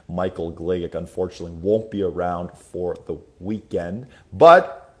Hearn, Michael Gligic, unfortunately, won't be around for the weekend.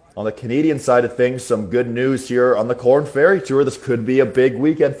 But on the Canadian side of things, some good news here on the Corn Ferry Tour. This could be a big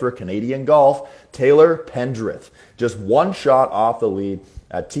weekend for Canadian golf. Taylor Pendrith, just 1 shot off the lead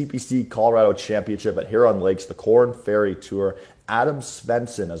at TPC Colorado Championship at Huron Lakes, the Corn Ferry Tour. Adam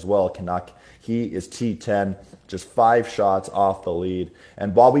Svensson as well, Canuck. He is T10, just 5 shots off the lead.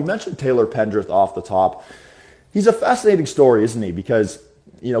 And Bob, we mentioned Taylor Pendrith off the top. He's a fascinating story, isn't he? Because,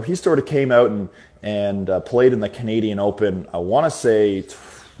 you know, he sort of came out and played in the Canadian Open, I want to say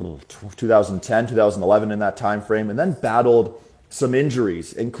 2010, 2011 in that time frame, and then battled some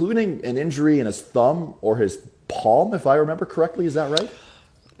injuries, including an injury in his thumb or his palm, if I remember correctly. Is that right?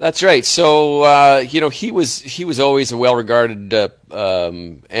 That's right. So you know, he was always a well-regarded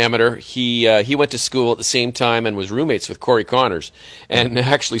amateur. He went to school at the same time and was roommates with Corey Connors, and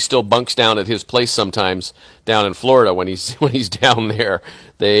actually still bunks down at his place sometimes down in Florida when he's down there.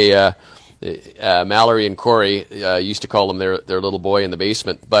 They Mallory and Corey used to call him their little boy in the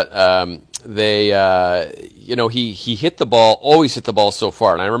basement, but they you know, he hit the ball, always hit the ball so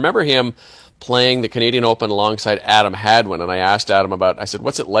far, and I remember him playing the Canadian Open alongside Adam Hadwin, and I asked Adam I said,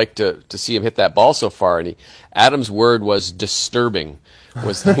 what's it like to see him hit that ball so far? And Adam's word was disturbing,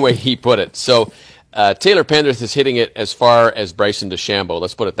 was the way he put it. So Taylor Pendrith is hitting it as far as Bryson DeChambeau,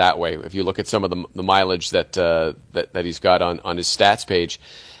 let's put it that way. If you look at some of the mileage that he's got on his stats page,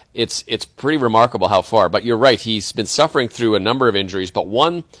 it's pretty remarkable how far. But you're right, he's been suffering through a number of injuries, but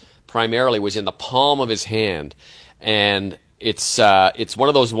one primarily was in the palm of his hand. And it's one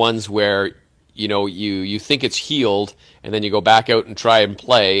of those ones where, you know, you think it's healed, and then you go back out and try and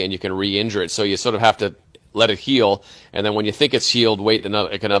play, and you can re-injure it. So you sort of have to let it heal, and then when you think it's healed, wait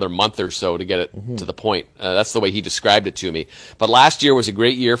another month or so to get it to the point. That's the way he described it to me. But last year was a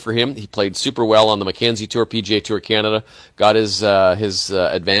great year for him. He played super well on the Mackenzie Tour, PGA Tour Canada, got his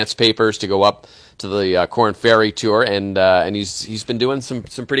advanced papers to go up to the Corn Ferry Tour, and he's been doing some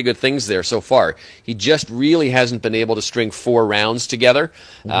pretty good things there so far. He just really hasn't been able to string 4 rounds together.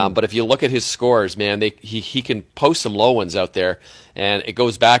 But if you look at his scores, man, he can post some low ones out there. And it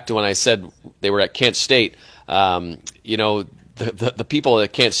goes back to when I said they were at Kent State. You know, the people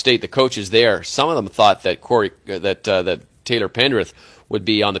at Kent State, the coaches there, some of them thought that that Taylor Pendrith would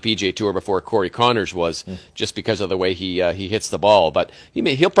be on the PGA Tour before Corey Connors was, just because of the way he hits the ball. But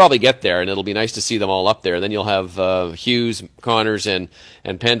he'll probably get there, and it'll be nice to see them all up there. And then you'll have Hughes, Connors, and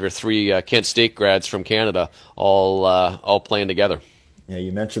Pendrith, 3 Kent State grads from Canada, all playing together. Yeah,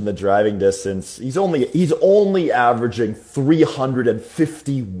 you mentioned the driving distance. He's only averaging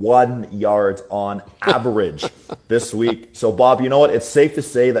 351 yards on average this week. So, Bob, you know what? It's safe to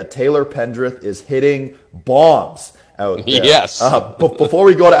say that Taylor Pendrith is hitting bombs out there. Yes. Before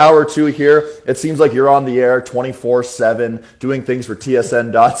we go to hour 2 here, it seems like you're on the air 24/7, doing things for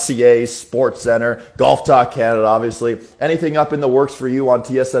TSN.ca, Sports Center, Golf Talk Canada, obviously. Anything up in the works for you on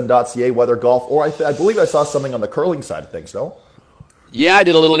TSN.ca, whether golf, or I believe I saw something on the curling side of things, no? Yeah, I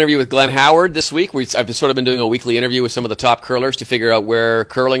did a little interview with Glenn Howard this week. I've sort of been doing a weekly interview with some of the top curlers to figure out where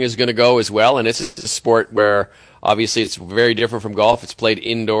curling is going to go as well. And it's a sport where obviously it's very different from golf. It's played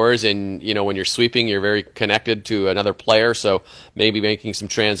indoors, and you know, when you're sweeping, you're very connected to another player. So maybe making some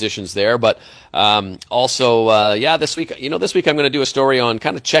transitions there. But also, this week I'm going to do a story on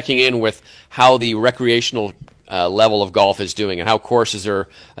kind of checking in with how the recreational level of golf is doing and how courses are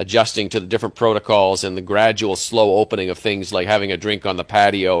adjusting to the different protocols and the gradual slow opening of things like having a drink on the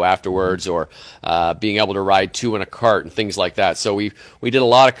patio afterwards, or being able to ride 2 in a cart and things like that. So we did a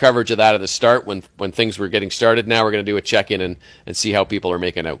lot of coverage of that at the start when things were getting started. Now we're going to do a check-in and see how people are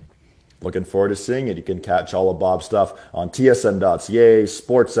making out. Looking forward to seeing it. You can catch all of Bob's stuff on TSN.ca,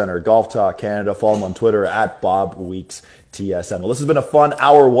 Sports Center, Golf Talk Canada. Follow him on Twitter at BobWeeksTSN. Well, this has been a fun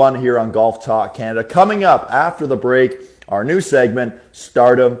hour 1 here on Golf Talk Canada. Coming up after the break, our new segment,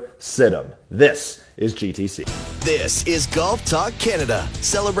 Stardom Situm. This is GTC. This is Golf Talk Canada,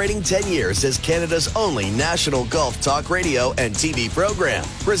 celebrating 10 years as Canada's only national golf talk radio and TV program,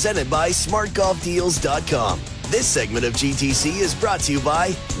 presented by SmartGolfDeals.com. This segment of GTC is brought to you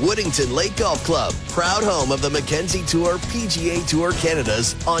by Woodington Lake Golf Club, proud home of the Mackenzie Tour PGA Tour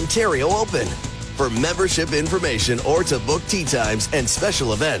Canada's Ontario Open. For membership information or to book tee times and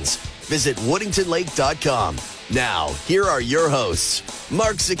special events, visit WoodingtonLake.com. Now, here are your hosts,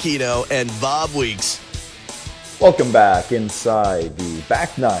 Mark Zecchino and Bob Weeks. Welcome back inside the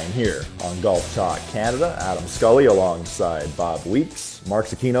back nine here on Golf Talk Canada. Adam Scully alongside Bob Weeks. Mark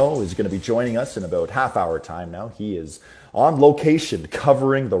Zecchino is going to be joining us in about half hour time now. He is on location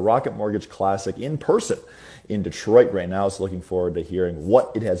covering the Rocket Mortgage Classic in person in Detroit right now. So looking forward to hearing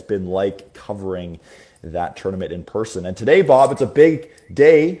what it has been like covering that tournament in person. And today, Bob, it's a big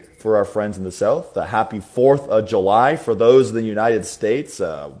day for our friends in the South. A happy 4th of July for those in the United States.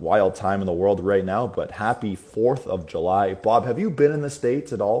 Wild time in the world right now, but happy 4th of July. Bob, have you been in the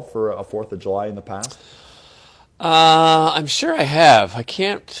States at all for a 4th of July in the past? I'm sure I have. I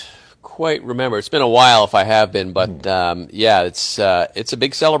can't quite remember. It's been a while if I have been, but it's a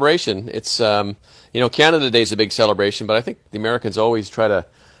big celebration. It's Canada Day is a big celebration, but I think the Americans always try to.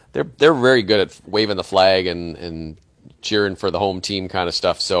 They're very good at waving the flag and cheering for the home team kind of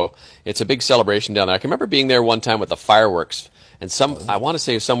stuff. So it's a big celebration down there. I can remember being there one time with the fireworks, and I want to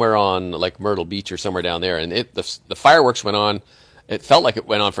say somewhere on like Myrtle Beach or somewhere down there, and the fireworks went on. It felt like it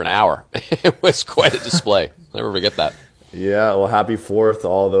went on for an hour. It was quite a display. I'll never forget that. Yeah, well, happy 4th to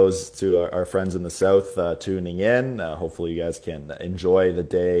all those, to our friends in the South tuning in. Hopefully you guys can enjoy the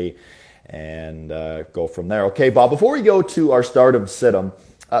day and go from there. Okay, Bob, before we go to our Stardom Situm,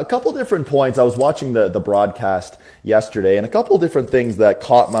 a couple different points. I was watching the broadcast yesterday, and a couple different things that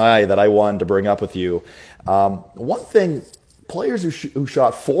caught my eye that I wanted to bring up with you. One thing, players who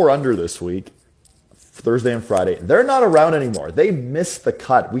shot 4 under this week, Thursday and Friday, they're not around anymore. They missed the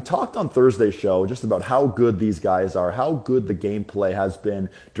cut. We talked on Thursday's show just about how good these guys are, how good the gameplay has been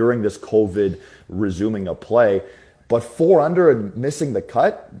during this COVID resuming of play. But 4 under and missing the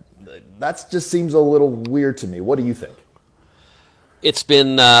cut, that just seems a little weird to me. What do you think? It's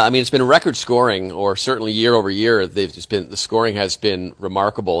been, it's been record scoring, or certainly year over year. The scoring has been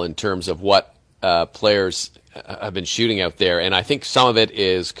remarkable in terms of what players have been shooting out there, and I think some of it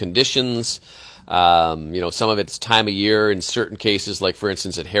is conditions. Some of it's time of year in certain cases, like for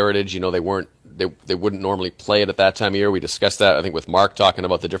instance at Heritage, they wouldn't normally play it at that time of year. We discussed that, I think, with Mark talking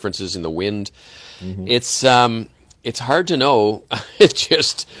about the differences in the wind. Mm-hmm. It's hard to know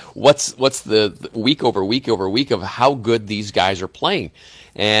just what's the week over week over week of how good these guys are playing.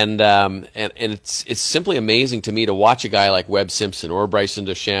 And it's simply amazing to me to watch a guy like Webb Simpson or Bryson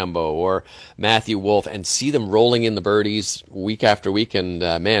DeChambeau or Matthew Wolff and see them rolling in the birdies week after week. And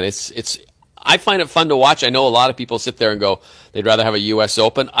I find it fun to watch. I know a lot of people sit there and go, they'd rather have a U.S.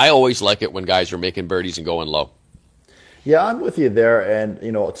 Open. I always like it when guys are making birdies and going low. Yeah, I'm with you there. And,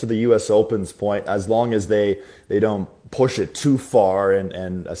 to the U.S. Open's point, as long as they don't push it too far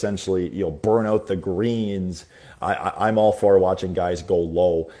and essentially, burn out the greens, I'm all for watching guys go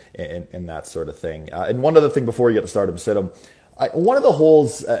low and that sort of thing. And one other thing before you get to start them, sit them. One of the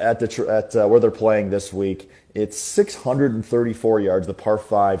holes at where they're playing this week, it's 634 yards, the par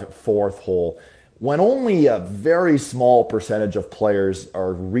 5 fourth hole. When only a very small percentage of players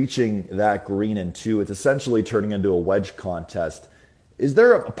are reaching that green in 2, it's essentially turning into a wedge contest. Is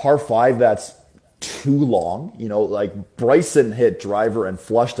there a par 5 that's too long? Like Bryson hit driver and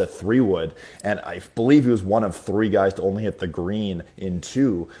flushed a 3-wood, and I believe he was one of 3 guys to only hit the green in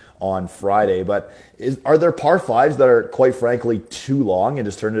 2 on Friday. But are there par 5s that are, quite frankly, too long and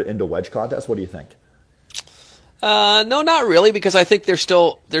just turn it into wedge contests? What do you think? No, not really, because I think there's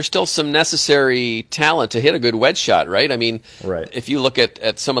still some necessary talent to hit a good wedge shot, right? I mean, right. If you look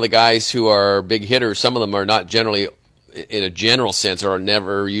at some of the guys who are big hitters, some of them are not generally, in a general sense, are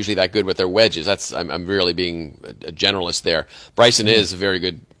never usually that good with their wedges. I'm really being a generalist there. Bryson is very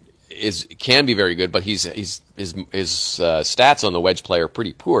good, can be very good, but his stats on the wedge play are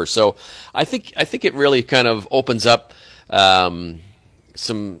pretty poor. So I think it really kind of opens up some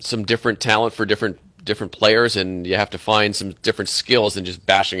different talent for different players, and you have to find some different skills than just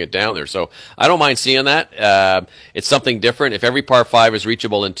bashing it down there. So I don't mind seeing that. It's something different. If every par 5 is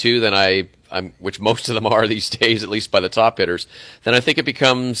reachable in 2, then which most of them are these days, at least by the top hitters, then I think it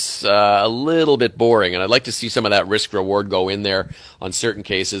becomes a little bit boring. And I'd like to see some of that risk reward go in there on certain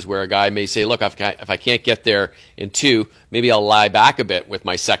cases where a guy may say, look, if I can't get there in 2, maybe I'll lie back a bit with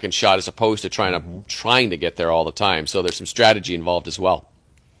my second shot as opposed to trying to get there all the time. So there's some strategy involved as well.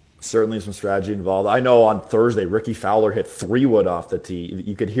 Certainly some strategy involved. I know on Thursday, Ricky Fowler hit 3-wood off the tee.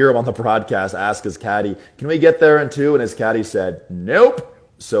 You could hear him on the broadcast ask his caddy, can we get there in 2? And his caddy said, nope.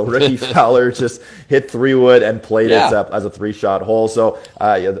 So Ricky Fowler just hit 3-wood and played it up as a 3-shot hole. So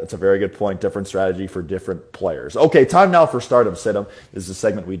that's a very good point. Different strategy for different players. Okay, time now for Stardom Situm. This is a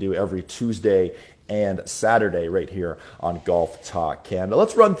segment we do every Tuesday and Saturday right here on Golf Talk Canada.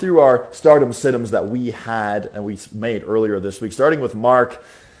 Let's run through our Stardom Situms that we had and we made earlier this week, starting with Mark.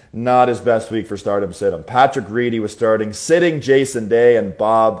 Not his best week for Stardom Situm. Patrick Reedy was starting, sitting Jason Day and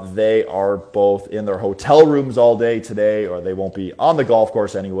Bob. They are both in their hotel rooms all day today, or they won't be on the golf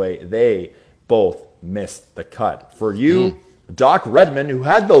course anyway. They both missed the cut. For you, Doc Redman, who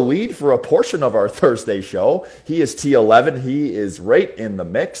had the lead for a portion of our Thursday show, he is T11. He is right in the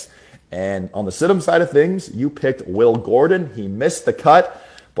mix. And on the Situm side of things, you picked Will Gordon. He missed the cut.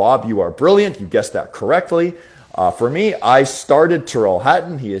 Bob, you are brilliant. You guessed that correctly. For me, I started Tyrrell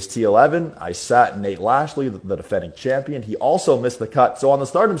Hatton. He is T11. I sat Nate Lashley, the defending champion. He also missed the cut. So on the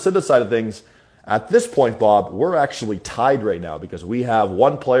Stardom Situm side of things, at this point, Bob, we're actually tied right now because we have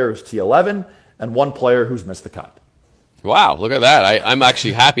one player who's T11 and one player who's missed the cut. Wow, look at that. I'm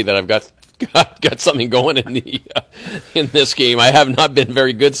actually happy that I've got something going in this game. I have not been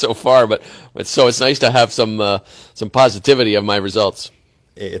very good so far, but so it's nice to have some positivity of my results.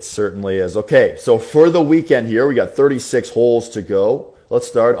 It certainly is. Okay, so for the weekend here, we got 36 holes to go. Let's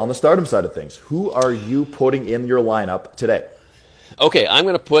start on the Stardom side of things. Who are you putting in your lineup today? Okay, I'm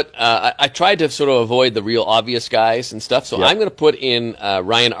going to put, I tried to sort of avoid the real obvious guys and stuff, so I'm going to put in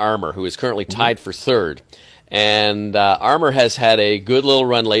Ryan Armour, who is currently tied for 3rd. And Armour has had a good little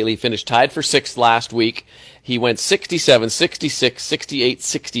run lately. He finished tied for 6th last week. He went 67, 66, 68,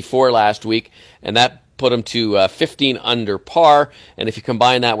 64 last week, and that put him to 15 under par. And if you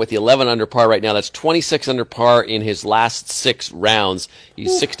combine that with the 11 under par right now, that's 26 under par in his last 6 rounds.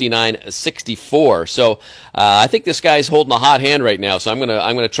 He's 69, 64. So I think this guy's holding a hot hand right now. So I'm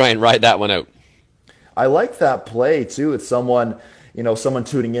gonna try and ride that one out. I like that play too. It's someone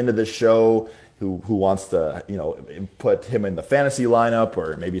tuning into this show who wants to, put him in the fantasy lineup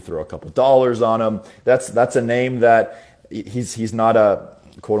or maybe throw a couple dollars on him. That's a name that he's not a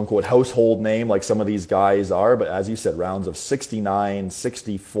quote-unquote household name like some of these guys are, but as you said, rounds of 69,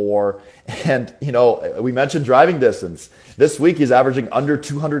 64, and, we mentioned driving distance. This week he's averaging under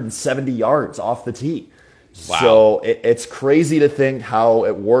 270 yards off the tee. Wow. So it's crazy to think how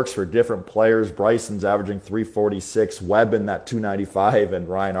it works for different players. Bryson's averaging 346, Webb in that 295, and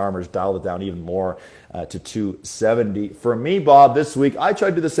Ryan Armour's dialed it down even more to 270. For me, Bob, this week, I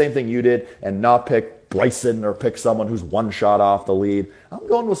tried to do the same thing you did and not pick Bryson or pick someone who's one shot off the lead. I'm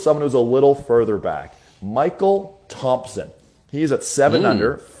going with someone who's a little further back. Michael Thompson. He's at 7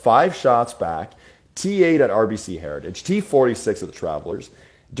 under, 5 shots back, T8 at RBC Heritage, T46 at the Travelers.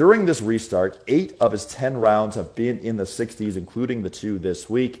 During this restart, 8 of his 10 rounds have been in the 60s, including the 2 this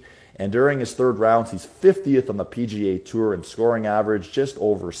week. And during his third rounds, he's 50th on the PGA Tour in scoring average, just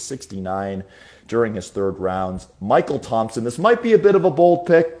over 69 during his third rounds. Michael Thompson, this might be a bit of a bold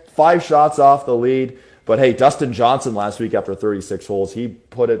pick, 5 shots off the lead. But hey, Dustin Johnson last week after 36 holes, he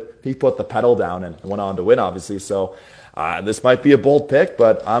put the pedal down and went on to win, obviously. So this might be a bold pick,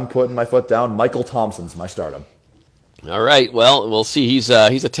 but I'm putting my foot down. Michael Thompson's my stardom. All right. Well, we'll see. He's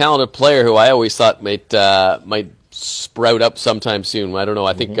a talented player who I always thought might sprout up sometime soon. I don't know.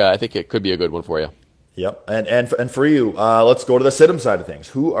 I think it could be a good one for you. Yep. And for you, let's go to the Situm side of things.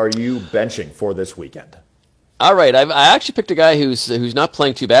 Who are you benching for this weekend? All right, I actually picked a guy who's not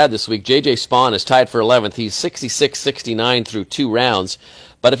playing too bad this week. J.J. Spaun is tied for 11th. He's 66-69 through 2 rounds.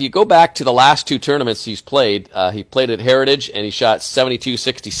 But if you go back to the last 2 tournaments he's played, he played at Heritage, and he shot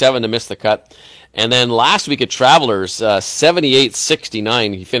 72-67 to miss the cut. And then last week at Travelers,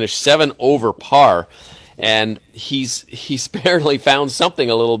 78-69. He finished 7 over par. And he's barely found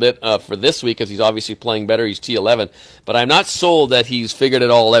something a little bit for this week because he's obviously playing better. He's T11. But I'm not sold that he's figured it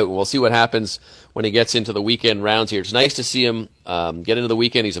all out. We'll see what happens when he gets into the weekend rounds here. It's nice to see him get into the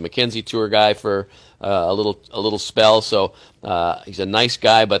weekend. He's a Mackenzie Tour guy for a little spell, so he's a nice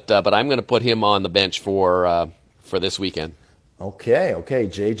guy. But I'm going to put him on the bench for this weekend. Okay.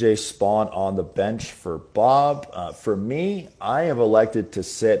 J.J. Spaun on the bench for Bob. For me, I have elected to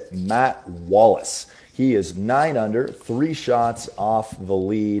sit Matt Wallace. He is 9 under, 3 shots off the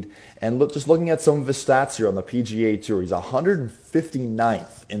lead. And just looking at some of his stats here on the PGA Tour, he's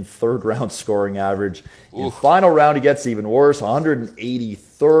 159th in third round scoring average. In the final round, he gets even worse,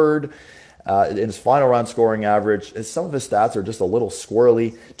 183rd in his final round scoring average. Some of his stats are just a little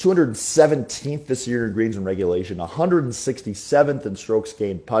squirrely. 217th this year in greens and regulation, 167th in strokes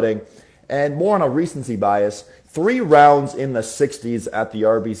gained putting. And more on a recency bias, 3 rounds in the 60s at the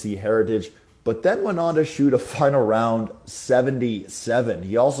RBC Heritage, but then went on to shoot a final round 77.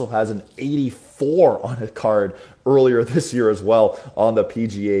 He also has an 84 on his card earlier this year as well on the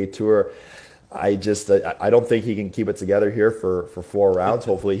PGA Tour. I don't think he can keep it together here for 4 rounds.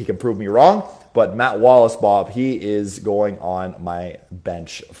 Hopefully he can prove me wrong. But Matt Wallace, Bob, he is going on my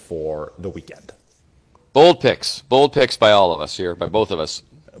bench for the weekend. Bold picks by all of us here, by both of us.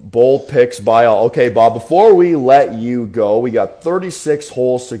 Bold picks by all. Okay, Bob, before we let you go, we got 36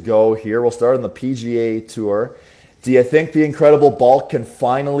 holes to go here. We'll start on the PGA Tour. Do you think the incredible Bulk can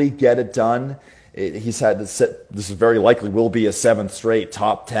finally get it done? He's had this is very likely will be a 7th straight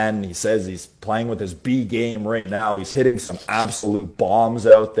top 10. He says he's playing with his B game right now. He's hitting some absolute bombs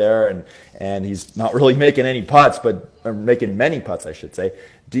out there, and he's not really making any putts, or making many putts, I should say.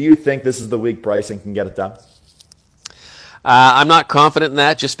 Do you think this is the week Bryson can get it done? I'm not confident in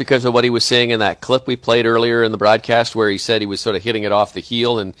that just because of what he was saying in that clip we played earlier in the broadcast where he said he was sort of hitting it off the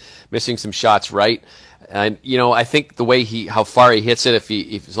heel and missing some shots right. And, I think the way how far he hits it, if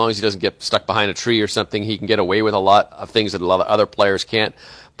as long as he doesn't get stuck behind a tree or something, he can get away with a lot of things that a lot of other players can't.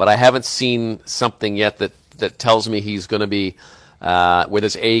 But I haven't seen something yet that tells me he's going to be with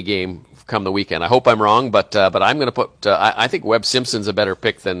his A game come the weekend. I hope I'm wrong, but I'm going to put I think Webb Simpson's a better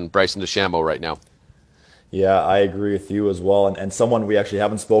pick than Bryson DeChambeau right now. Yeah, I agree with you as well. And someone we actually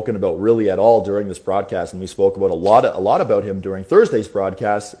haven't spoken about really at all during this broadcast, and we spoke about a lot about him during Thursday's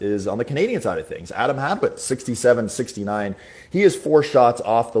broadcast, is on the Canadian side of things. Adam Hadwin, 67-69. He is 4 shots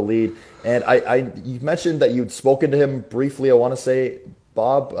off the lead. And you mentioned that you'd spoken to him briefly, I want to say,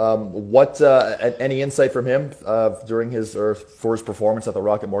 Bob. Any insight from him for his performance at the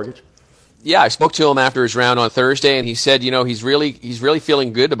Rocket Mortgage? Yeah, I spoke to him after his round on Thursday, and he said, he's really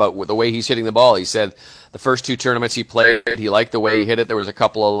feeling good about the way he's hitting the ball. He said the first 2 tournaments he played, he liked the way he hit it. There was a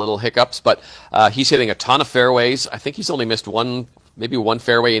couple of little hiccups, but he's hitting a ton of fairways. I think he's only missed maybe one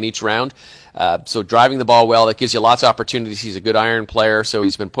fairway in each round. So driving the ball well, that gives you lots of opportunities. He's a good iron player, so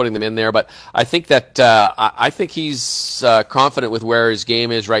he's been putting them in there. But I think that I think he's confident with where his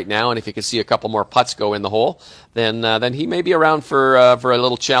game is right now, and if he can see a couple more putts go in the hole, then he may be around for a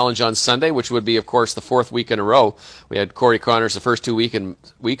little challenge on Sunday, which would be, of course, the 4th week in a row. We had Corey Connors the first 2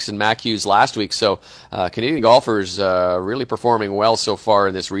 weeks and Mac Hughes last week. So Canadian golfers really performing well so far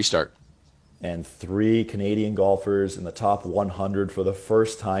in this restart. And 3 Canadian golfers in the top 100 for the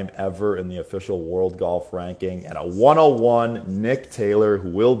first time ever in the official World Golf Ranking. And a 101, Nick Taylor, who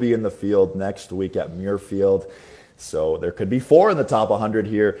will be in the field next week at Muirfield. So there could be 4 in the top 100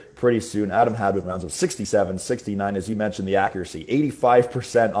 here pretty soon. Adam Hadwin rounds of 67-69. As you mentioned, the accuracy,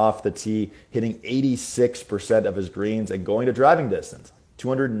 85% off the tee, hitting 86% of his greens and going to driving distance,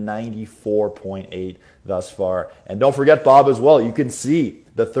 294.8 thus far. And don't forget, Bob, as well, you can see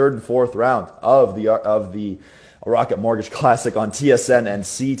the 3rd and 4th round of the Rocket Mortgage Classic on TSN and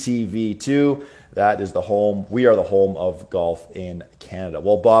CTV2. That is the home. We are the home of golf in Canada.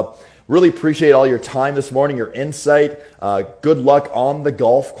 Well, Bob, really appreciate all your time this morning, your insight. Good luck on the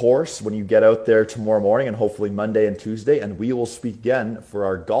golf course when you get out there tomorrow morning and hopefully Monday and Tuesday. And we will speak again for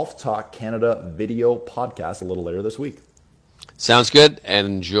our Golf Talk Canada video podcast a little later this week. Sounds good. And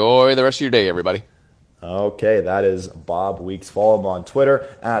enjoy the rest of your day, everybody. Okay, that is Bob Weeks. Follow him on Twitter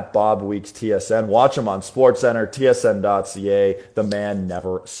at Bob Weeks TSN. Watch him on SportsCenter, tsn.ca. The man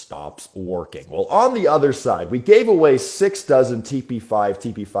never stops working. Well, on the other side, we gave away 6 dozen TP5,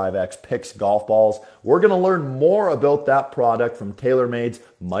 TP5X Picks golf balls. We're going to learn more about that product from TaylorMade's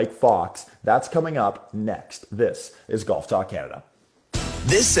Mike Fox. That's coming up next. This is Golf Talk Canada.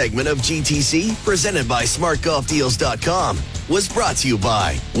 This segment of GTC, presented by SmartGolfDeals.com, was brought to you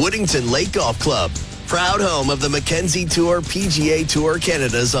by Woodington Lake Golf Club, proud home of the Mackenzie Tour PGA Tour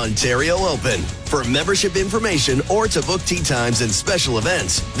Canada's Ontario Open. For membership information or to book tee times and special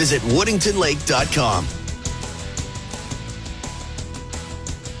events, visit WoodingtonLake.com.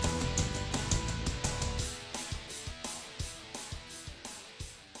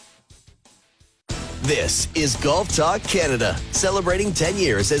 This is Golf Talk Canada, celebrating 10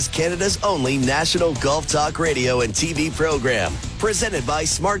 years as Canada's only national golf talk radio and TV program. Presented by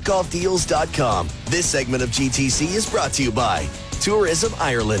SmartGolfDeals.com. This segment of GTC is brought to you by Tourism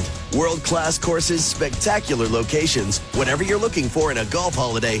Ireland. World-class courses, spectacular locations. Whatever you're looking for in a golf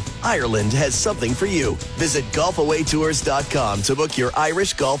holiday, Ireland has something for you. Visit GolfAwayTours.com to book your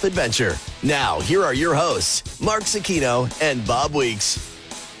Irish golf adventure. Now, here are your hosts, Mark Zecchino and Bob Weeks.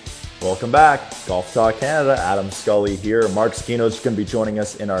 Welcome back. Golf Talk Canada. Adam Scully here. Mark Zecchino is going to be joining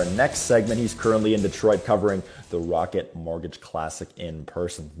us in our next segment. He's currently in Detroit covering the Rocket Mortgage Classic in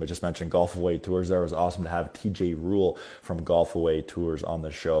person. We just mentioned Golf Away Tours there. It was awesome to have TJ Rule from Golf Away Tours on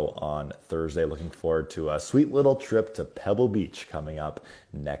the show on Thursday. Looking forward to a sweet little trip to Pebble Beach coming up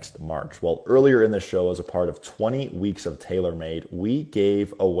next March. Well, earlier in the show, as a part of 20 weeks of TaylorMade, we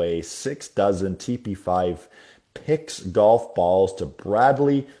gave away 6 dozen TP5 Picks golf balls to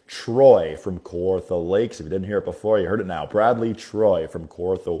Bradley Troy from Kawartha Lakes. If you didn't hear it before, you heard it now. Bradley Troy from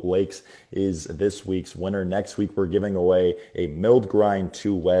Kawartha Lakes is this week's winner. Next week, we're giving away a milled grind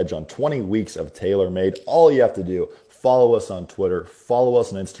 2 wedge on 20 weeks of TaylorMade. All you have to do, follow us on Twitter, follow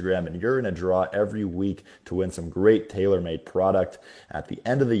us on Instagram, and you're in a draw every week to win some great TaylorMade product. At the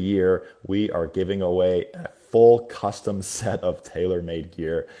end of the year, we are giving away a full custom set of TaylorMade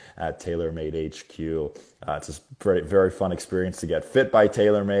gear at TaylorMade HQ. It's a very, very fun experience to get fit by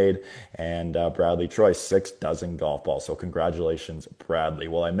TaylorMade, and Bradley Troy, 6 dozen golf balls. So congratulations, Bradley.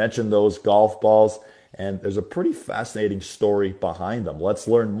 Well, I mentioned those golf balls, and there's a pretty fascinating story behind them. Let's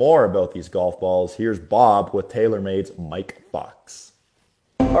learn more about these golf balls. Here's Bob with TaylorMade's Mike Fox.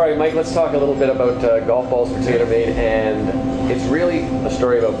 All right, Mike, let's talk a little bit about golf balls for TaylorMade, and it's really a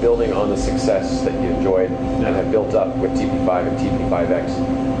story about building on the success that you enjoyed and have built up with TP5 and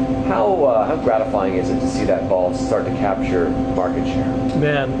TP5X. How gratifying is it to see that ball start to capture market share?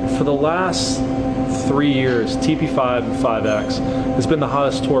 Man, for the last 3 years, TP5 and 5X has been the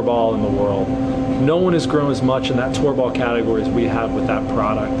hottest tour ball in the world. No one has grown as much in that tour ball category as we have with that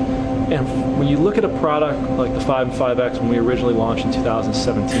product. And when you look at a product like the 5 and 5X when we originally launched in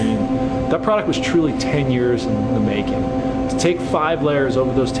 2017, that product was truly 10 years in the making. To take 5 layers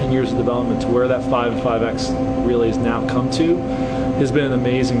over those 10 years of development to where that 5 and 5X really has now come to has been an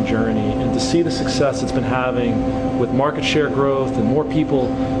amazing journey. And to see the success it's been having with market share growth and more people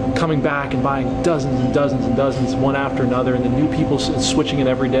coming back and buying dozens and dozens and dozens one after another, and the new people switching it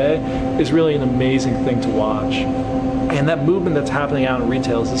every day is really an amazing thing to watch. And that movement that's happening out in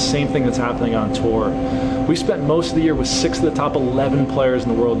retail is the same thing that's happening on tour. We spent most of the year with 6 of the top 11 players in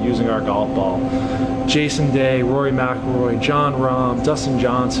the world using our golf ball. Jason Day, Rory McIlroy, Jon Rahm, Dustin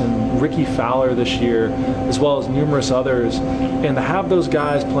Johnson, Ricky Fowler this year, as well as numerous others. And to have those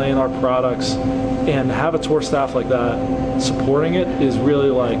guys playing our products and have a tour staff like that supporting it is really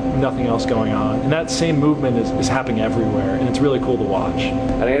like nothing else going on. And that same movement is happening everywhere, and it's really cool to watch.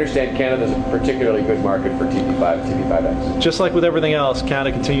 And I understand Canada's a particularly good market for TP5, TP5X. Just like with everything else,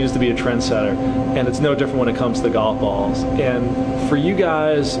 Canada continues to be a trendsetter, and it's no different when it comes to the golf balls. And for you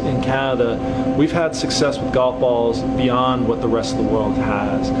guys in Canada, we've had success with golf balls beyond what the rest of the world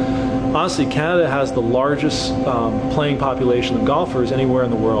has. Honestly, Canada has the largest playing population of golfers anywhere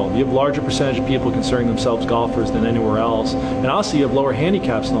in the world. You have a larger percentage of people considering themselves golfers than anywhere else. And honestly, you have lower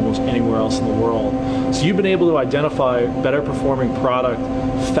handicaps than almost anywhere else in the world. So you've been able to identify better performing product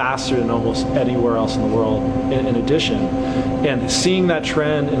faster than almost anywhere else in the world in addition. And seeing that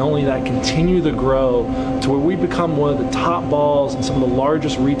trend and only that continue to grow to where we become one of the top balls and some of the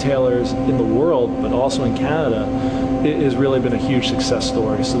largest retailers in the world, but also in Canada, it has really been a huge success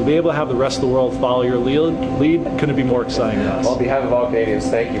story. So to be able to have the rest of the world follow your lead couldn't be more exciting to us. Well, on behalf of all Canadians,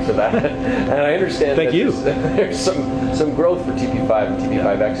 thank you for that. And I understand there's some growth for TP5 and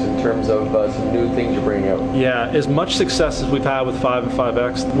TP5X in terms of some new things you're bringing out. Yeah, as much success as we've had with 5 and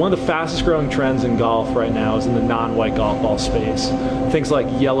 5X, one of the fastest growing trends in golf right now is in the non-white golf ball space. Things like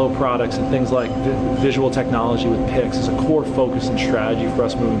yellow products and things like visual technology with PIX is a core focus and strategy for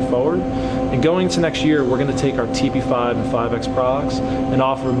us moving forward. And going into next year, we're going to take our TP5 and 5X products and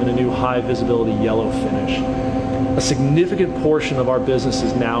offer them in a new high visibility yellow finish. A significant portion of our business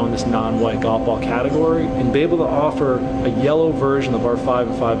is now in this non-white golf ball category, and be able to offer a yellow version of our 5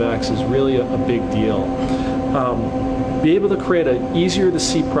 and 5X is really a big deal. Be able to create an easier to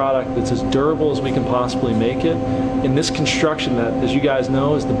see product that's as durable as we can possibly make it in this construction that, as you guys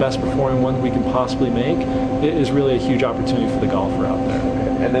know, is the best performing one we can possibly make. It is really a huge opportunity for the golfer out there.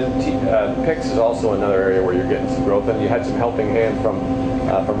 And then PIX is also another area where you're getting some growth, and you had some helping hand from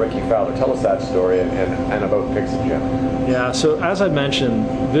Ricky Fowler. Tell us that story and about PIX in general. Yeah, so as I mentioned,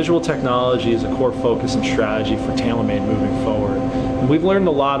 visual technology is a core focus and strategy for TaylorMade moving forward. And we've learned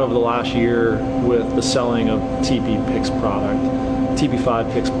a lot over the last year with the selling of TP PIX product,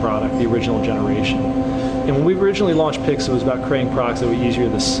 TP5 PIX product, the original generation. And when we originally launched PIX, it was about creating products that were easier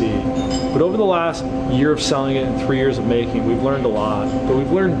to see. But over the last year of selling it and 3 years of making, we've learned a lot. But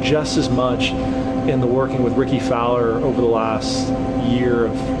we've learned just as much in the working with Ricky Fowler over the last year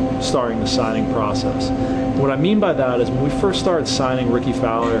of starting the signing process. What I mean by that is when we first started signing Ricky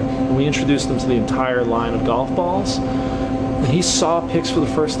Fowler, and we introduced him to the entire line of golf balls, when he saw PIX for the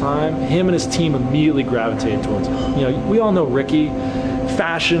first time, him and his team immediately gravitated towards it. You know, we all know Ricky,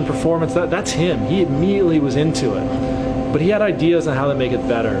 fashion, performance, that's him. He immediately was into it. But he had ideas on how to make it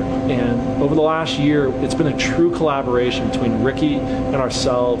better. And over the last year, it's been a true collaboration between Ricky and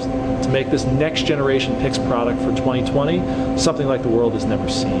ourselves to make this next generation PIX product for 2020 something like the world has never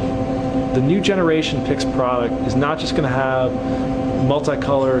seen. The new generation PIX product is not just going to have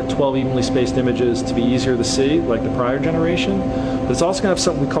multicolor, 12 evenly spaced images to be easier to see, like the prior generation, but it's also going to have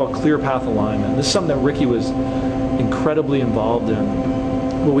something we call clear path alignment. This is something that Ricky was incredibly involved in.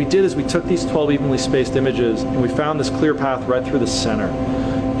 What we did is we took these 12 evenly spaced images and we found this clear path right through the center.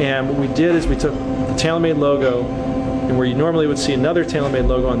 And what we did is we took the TaylorMade logo, and where you normally would see another TaylorMade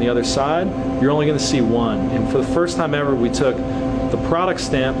logo on the other side, you're only going to see one. And for the first time ever, we took the product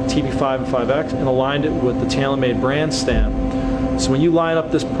stamp, TP5 and 5X, and aligned it with the TaylorMade brand stamp. So when you line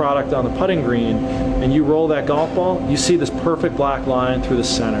up this product on the putting green and you roll that golf ball, you see this perfect black line through the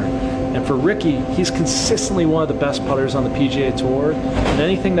center. And for Ricky, he's consistently one of the best putters on the PGA Tour, and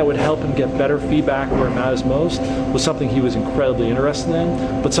anything that would help him get better feedback where it matters most was something he was incredibly interested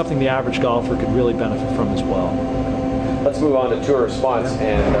in, but something the average golfer could really benefit from as well. Let's move on to Tour Response,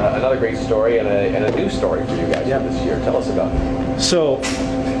 and another great story and a new story for you guys this year. Tell us about it. So,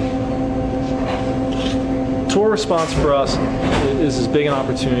 Tour Response for us is as big an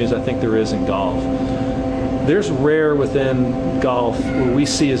opportunity as I think there is in golf. There's rare within golf where we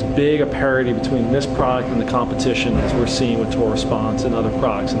see as big a parity between this product and the competition as we're seeing with Tour Response and other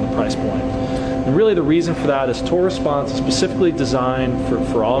products in the price point. And really the reason for that is Tour Response is specifically designed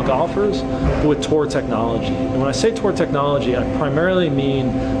for all golfers, but with Tour technology. And when I say Tour technology, I primarily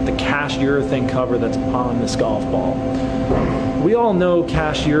mean the cast urethane cover that's on this golf ball. We all know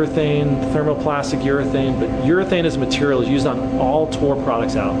cast urethane, thermoplastic urethane, but urethane as a material is used on all Tour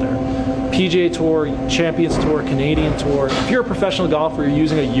products out there. PGA Tour, Champions Tour, Canadian Tour. If you're a professional golfer, you're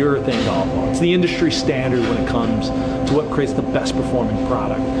using a urethane golf ball. It's the industry standard when it comes to what creates the best performing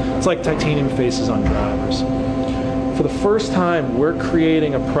product. It's like titanium faces on drivers. For the first time, we're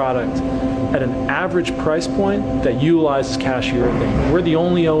creating a product at an average price point that utilizes cast urethane. We're the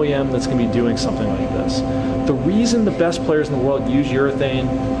only OEM that's going to be doing something like this. The reason the best players in the world use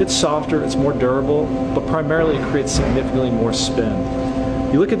urethane, it's softer, it's more durable, but primarily it creates significantly more spin.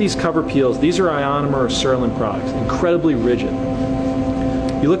 You look at these cover peels, these are ionomer or Surlyn products, incredibly rigid.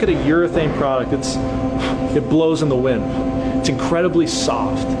 You look at a urethane product, it blows in the wind. It's incredibly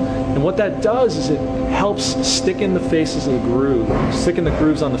soft. And what that does is it helps stick in the faces of the groove, stick in the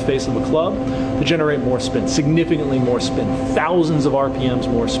grooves on the face of the club to generate more spin, significantly more spin, thousands of RPMs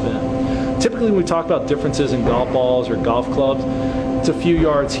more spin. Typically when we talk about differences in golf balls or golf clubs, it's a few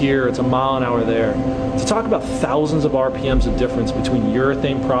yards here, it's a mile an hour there. To talk about thousands of RPMs of difference between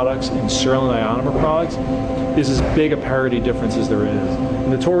urethane products and Surlyn ionomer products is as big a parity difference as there is.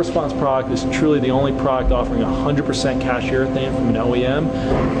 And the Tour Response product is truly the only product offering 100% cast urethane from an OEM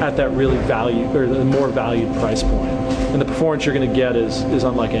at that really valued, or the more valued price point. And the performance you're going to get is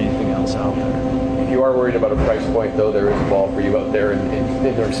unlike anything else out there. you are worried about a price point, though, there is a ball for you out there in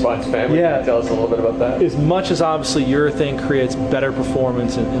the Response family. Yeah. Can you tell us a little bit about that? As much as obviously urethane creates better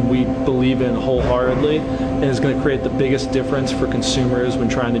performance, and we believe in wholeheartedly, and is going to create the biggest difference for consumers when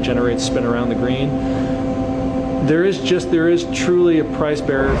trying to generate spin around the green, there is truly a price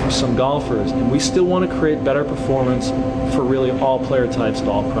barrier for some golfers, and we still want to create better performance for really all player types at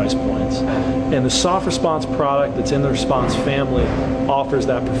all price points. And the Soft Response product that's in the Response family offers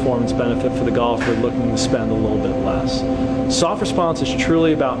that performance benefit for the golfer looking to spend a little bit less. Soft Response is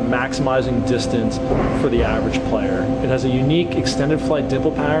truly about maximizing distance for the average player. It has a unique extended flight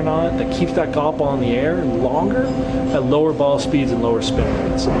dimple pattern on it that keeps that golf ball in the air longer at lower ball speeds and lower spin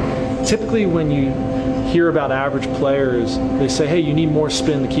rates. Typically when you hear about average players, they say, hey, you need more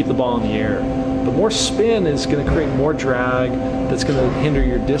spin to keep the ball in the air. But more spin is going to create more drag that's going to hinder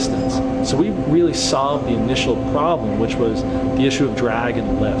your distance. So we really solved the initial problem, which was the issue of drag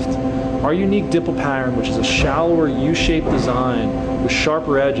and lift. Our unique dimple pattern, which is a shallower U-shaped design with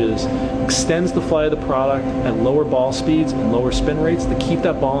sharper edges, extends the flight of the product at lower ball speeds and lower spin rates to keep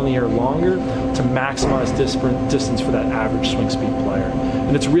that ball in the air longer to maximize distance for that average swing speed player.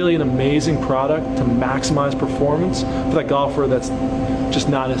 And it's really an amazing product to maximize performance for that golfer that's just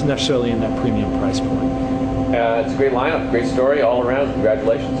not necessarily in that premium price point. It's a great lineup, great story all around.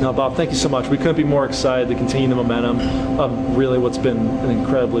 Congratulations. No, Bob, thank you so much. We couldn't be more excited to continue the momentum of really what's been an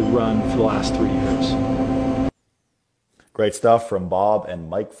incredibly run for the last 3 years. Great stuff from Bob and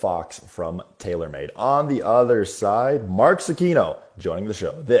Mike Fox from TaylorMade. On the other side, Mark Cicchino joining the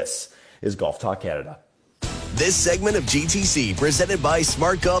show. This is Golf Talk Canada. This segment of GTC, presented by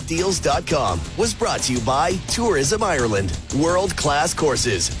SmartGolfDeals.com, was brought to you by Tourism Ireland. World-class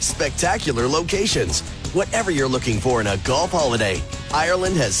courses, spectacular locations. Whatever you're looking for in a golf holiday,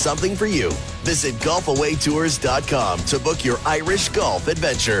 Ireland has something for you. Visit GolfAwayTours.com to book your Irish golf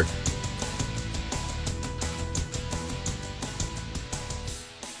adventure.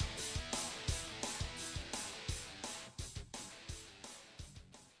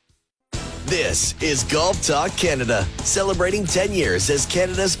 This is Golf Talk Canada, celebrating 10 years as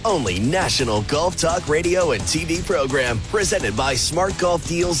Canada's only national golf talk radio and TV program, presented by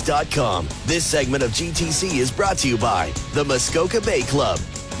SmartGolfDeals.com. This segment of GTC is brought to you by the Muskoka Bay Club.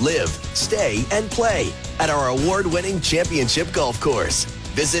 Live, stay, and play at our award-winning championship golf course.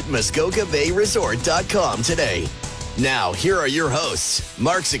 Visit MuskokaBayResort.com today. Now, here are your hosts,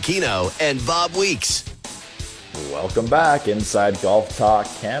 Mark Cicchino and Bob Weeks. Welcome back inside Golf Talk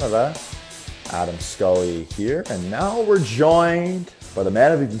Canada. Adam Scully here, and now we're joined by the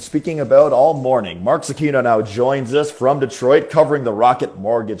man we've been speaking about all morning. Mark Cicchino now joins us from Detroit, covering the Rocket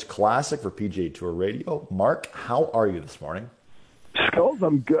Mortgage Classic for PGA Tour Radio. Mark, how are you this morning? Skulls,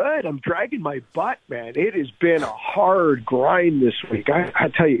 I'm good. I'm dragging my butt, man. It has been a hard grind this week. I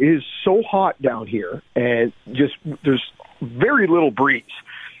tell you, it is so hot down here, and just there's very little breeze.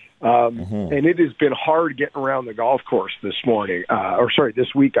 And it has been hard getting around the golf course this morning,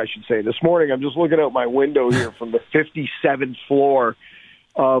 this week, I should say. This morning, I'm just looking out my window here from the 57th floor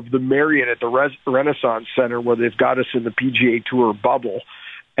of the Marriott at the Renaissance Center, where they've got us in the PGA Tour bubble.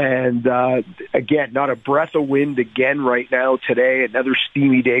 And again, not a breath of wind again right now today. Another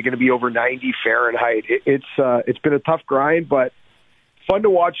steamy day, going to be over 90 Fahrenheit. It's been a tough grind, but fun to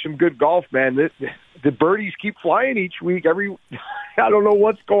watch some good golf, man. The birdies keep flying each week. I don't know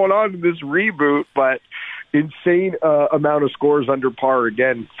what's going on in this reboot, but insane amount of scores under par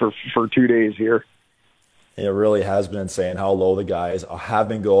again for 2 days here. It really has been insane how low the guys have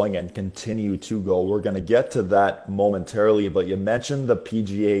been going and continue to go. We're going to get to that momentarily, but you mentioned the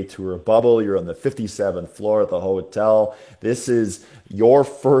PGA Tour bubble. You're on the 57th floor at the hotel. This is your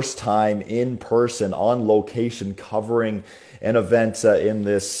first time in person on location covering an event in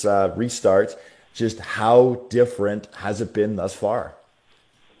this restart. Just how different has it been thus far?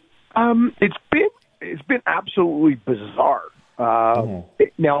 It's been absolutely bizarre.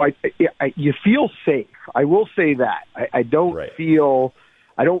 Now, you feel safe. I will say that. I don't feel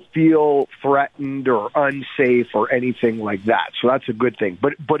threatened or unsafe or anything like that. So that's a good thing.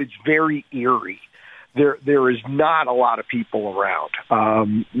 But it's very eerie. There is not a lot of people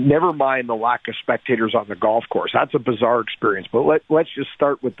around. Never mind the lack of spectators on the golf course. That's a bizarre experience. But let's just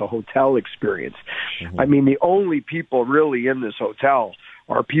start with the hotel experience. I mean, the only people really in this hotel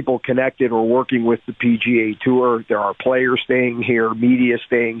are people connected or working with the PGA Tour. There are players staying here, media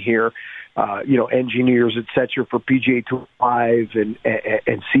staying here, engineers, et cetera, for PGA Tour Live and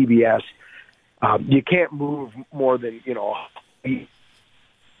CBS. You can't move more than,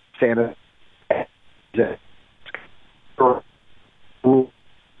 Santa.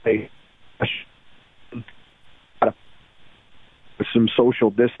 Some some social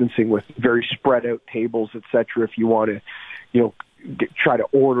distancing with very spread out tables, etc. If you want to, try to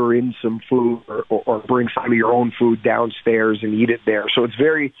order in some food or bring some of your own food downstairs and eat it there. So it's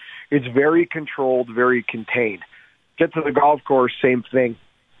very controlled, very contained. Get to the golf course, same thing.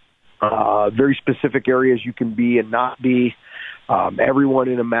 Very specific areas you can be and not be. Everyone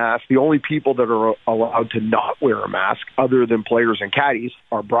in a mask. The only people that are allowed to not wear a mask, other than players and caddies,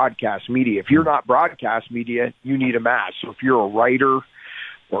 are broadcast media. If you're not broadcast media, you need a mask. So if you're a writer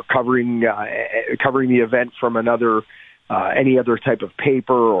or covering the event from any other type of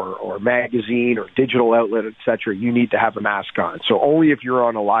paper or magazine or digital outlet, etc., you need to have a mask on. So only if you're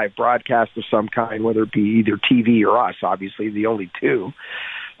on a live broadcast of some kind, whether it be either TV or us, obviously the only two,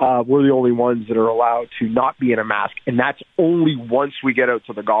 we're the only ones that are allowed to not be in a mask, and that's only once we get out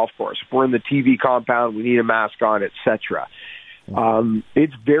to the golf course. If we're in the TV compound, we need a mask on, etc.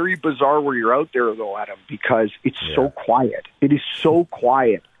 It's very bizarre where you're out there, though, Adam, because it's so quiet. It is so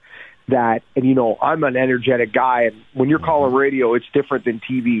quiet that, and I'm an energetic guy, and when you're calling radio, it's different than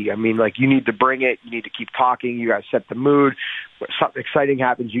TV. I mean, like, you need to bring it, you need to keep talking, you got to set the mood. When something exciting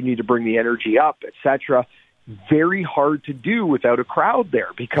happens, you need to bring the energy up, etc. Very hard to do without a crowd there,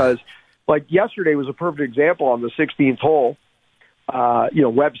 because like yesterday was a perfect example on the 16th hole.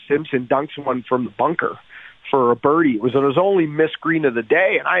 Webb Simpson dunks one from the bunker for a birdie. It was his only missed green of the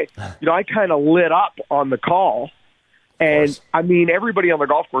day, and I kind of lit up on the call. And, I mean, everybody on the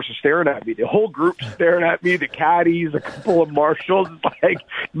golf course is staring at me. The whole group's staring at me, the caddies, a couple of marshals. Like,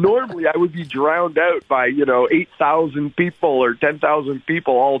 normally I would be drowned out by, 8,000 people or 10,000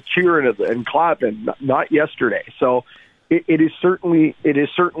 people all cheering and clapping. Not yesterday. So it is certainly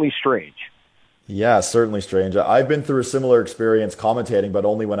strange. Yeah, certainly strange. I've been through a similar experience commentating, but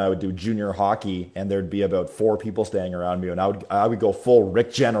only when I would do junior hockey, and there'd be about 4 people standing around me, and I would go full Rick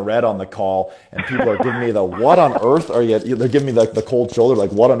Jeanneret on the call, and people are giving me the what on earth are you? They're giving me the cold shoulder,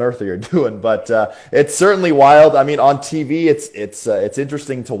 like what on earth are you doing? But it's certainly wild. I mean, on TV, it's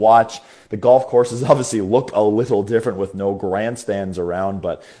interesting to watch. The golf courses obviously look a little different with no grandstands around,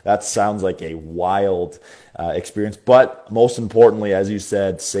 but that sounds like a wild experience. But most importantly, as you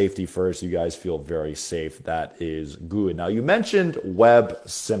said, safety first. You guys feel very safe. That is good. Now, you mentioned Webb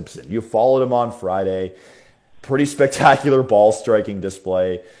Simpson. You followed him on Friday. Pretty spectacular ball striking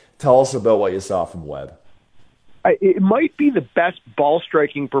display. Tell us about what you saw from Webb. It might be the best ball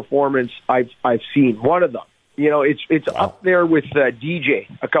striking performance I've seen. One of them. It's up there with DJ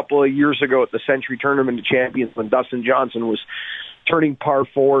a couple of years ago at the Century Tournament of Champions when Dustin Johnson was turning par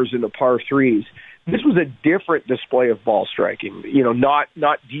 4s into par 3s. This was a different display of ball striking, not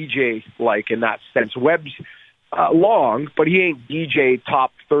DJ-like in that sense. Webb's long, but he ain't DJ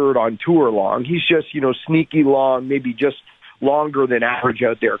top third on tour long. He's just, sneaky long, maybe just longer than average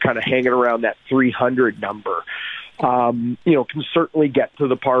out there, kind of hanging around that 300 number. Can certainly get to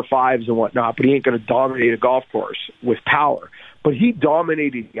the par 5s and whatnot, but he ain't going to dominate a golf course with power. But he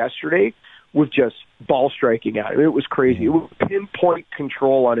dominated yesterday with just ball striking at him. It was crazy. It was pinpoint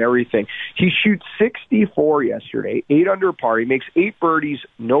control on everything. He shoots 64 yesterday, 8 under par. He makes 8 birdies,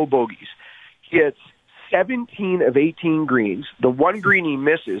 no bogeys. He hits 17 of 18 greens. The one green he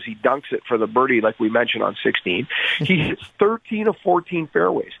misses, he dunks it for the birdie like we mentioned on 16. He hits 13 of 14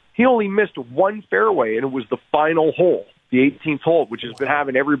 fairways. He only missed one fairway, and it was the final hole, the 18th hole, which has been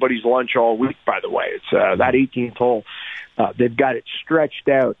having everybody's lunch all week, by the way. It's that 18th hole. They've got it stretched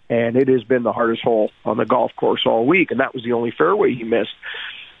out, and it has been the hardest hole on the golf course all week, and that was the only fairway he missed.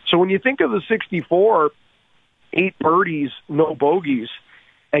 So when you think of the 64, 8 birdies, no bogeys,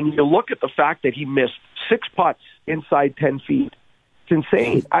 and you look at the fact that he missed 6 putts inside 10 feet, it's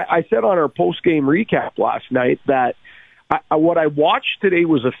insane. I said on our post-game recap last night that what I watched today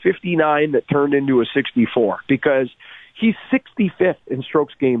was a 59 that turned into a 64 because he's 65th in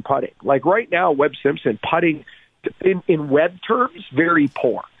strokes gained putting. Like right now, Webb Simpson putting in Webb terms, very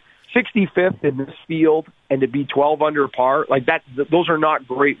poor. 65th in this field, and to be 12 under par, like that, those are not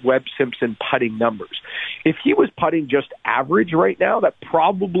great Webb Simpson putting numbers. If he was putting just average right now, that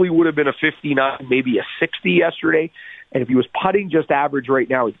probably would have been a 59, maybe a 60 yesterday. And if he was putting just average right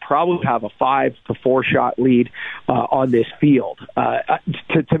now, he'd probably have a 5 to 4 shot lead on this field.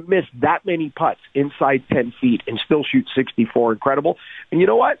 To miss that many putts inside 10 feet and still shoot 64, incredible. And you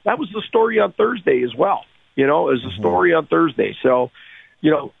know what? That was the story on Thursday as well. It was a story on Thursday. So,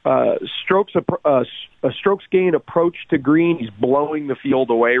 strokes gain approach to green, he's blowing the field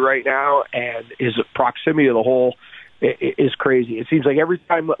away right now, and his proximity to the hole is crazy. It seems like every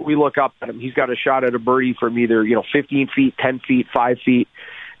time we look up at him, he's got a shot at a birdie from either 15 feet, 10 feet, 5 feet.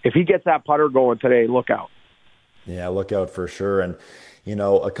 If he gets that putter going today, look out. Yeah, look out for sure. And You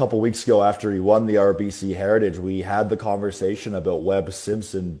know, a couple weeks ago after he won the RBC Heritage, we had the conversation about Webb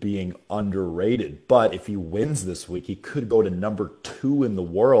Simpson being underrated. But if he wins this week, he could go to number 2 in the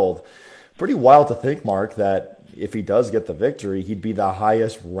world. Pretty wild to think, Mark, that if he does get the victory, he'd be the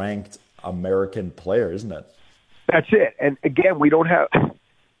highest ranked American player, isn't it? That's it. And again, we don't have,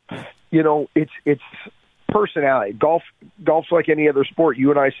 you know, it's personality. Golf's like any other sport. You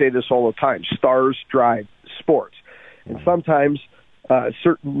and I say this all the time. Stars drive sports. And sometimes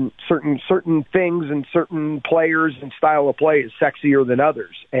certain things and certain players and style of play is sexier than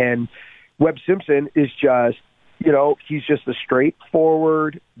others. And Webb Simpson is just, you know, he's just a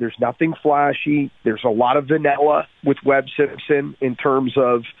straightforward. There's nothing flashy. There's a lot of vanilla with Webb Simpson in terms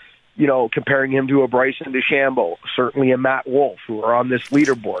of, you know, comparing him to a Bryson DeChambeau, certainly a Matt Wolff, who are on this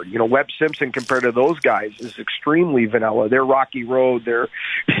leaderboard. You know, Webb Simpson compared to those guys is extremely vanilla. They're Rocky Road. They're,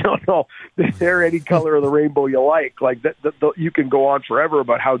 you know, they're any color of the rainbow you like. Like you can go on forever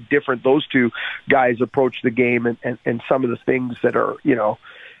about how different those two guys approach the game and some of the things that are, you know,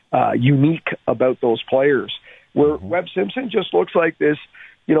 unique about those players. Where Webb Simpson just looks like this,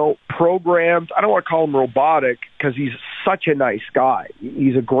 you know, programmed. I don't want to call him robotic because he's such a nice guy.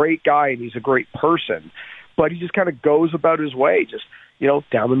 He's a great guy and he's a great person, but he just kind of goes about his way, just, you know,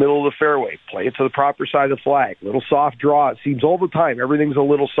 down the middle of the fairway, play it to the proper side of the flag, little soft draw. It seems all the time everything's a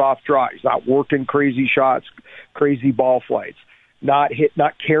little soft draw. He's not working crazy shots, crazy ball flights, not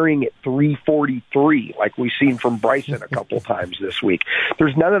carrying it 343 like we've seen from Bryson a couple of times this week.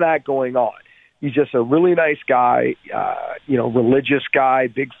 There's none of that going on. He's just a really nice guy, you know, religious guy,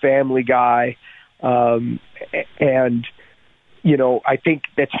 big family guy. And, you know, I think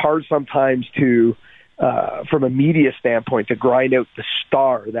it's hard sometimes to, from a media standpoint, to grind out the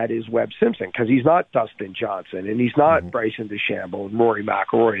star that is Webb Simpson, because he's not Dustin Johnson and he's not Bryson DeChambeau and Rory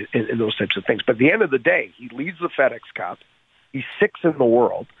McIlroy and those types of things. But at the end of the day, he leads the FedEx Cup. He's 6th in the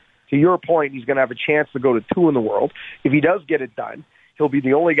world. To your point, he's going to have a chance to go to 2 in the world. If he does get it done, he'll be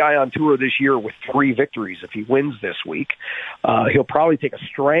the only guy on tour this year with 3 victories if he wins this week. He'll probably take a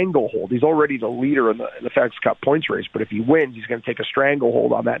stranglehold. He's already the leader in the FedEx Cup points race, but if he wins, he's going to take a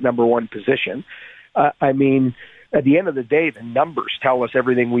stranglehold on that number 1 position. I mean, at the end of the day, the numbers tell us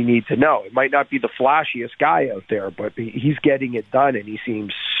everything we need to know. It might not be the flashiest guy out there, but he's getting it done, and he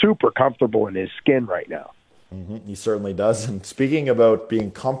seems super comfortable in his skin right now. He certainly does. And speaking about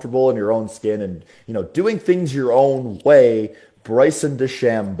being comfortable in your own skin and, you know, doing things your own way, Bryson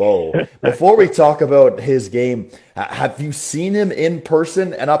DeChambeau. Before we talk about his game, have you seen him in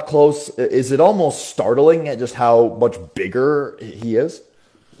person and up close? Is it almost startling at just how much bigger he is?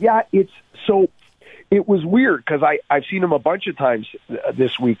 Yeah, it was weird because I've seen him a bunch of times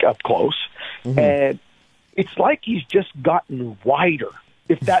this week up close, and it's like he's just gotten wider,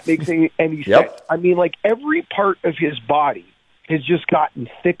 if that makes any sense. I mean, like every part of his body has just gotten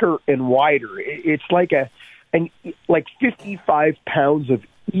thicker and wider. It's like like 55 pounds of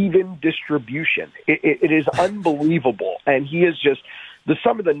even distribution. It is unbelievable. And he is just,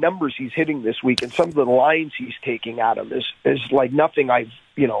 some of the numbers he's hitting this week and some of the lines he's taking at him is like nothing I've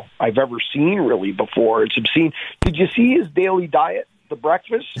ever seen really before. It's obscene. Did you see his daily diet, the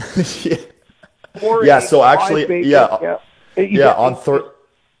breakfast? Yeah. So actually, on Thursday.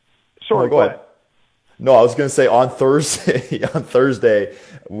 Sorry, go ahead. No, I was going to say on Thursday,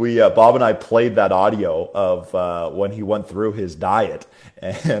 we Bob and I played that audio of when he went through his diet,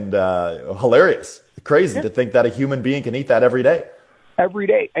 and hilarious, crazy to think that a human being can eat that every day. Every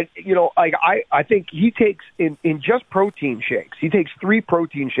day, and you know, like I think he takes in just protein shakes. He takes 3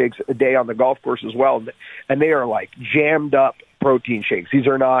 protein shakes a day on the golf course as well, and they are like jammed up protein shakes. These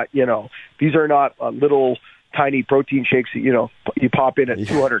are not, little tiny protein shakes that, you know, you pop in at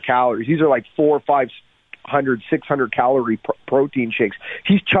 200 calories. These are like 400, 500, 600 calorie protein shakes.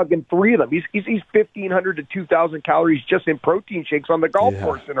 He's chugging 3 of them. He's 1,500 to 2,000 calories just in protein shakes on the golf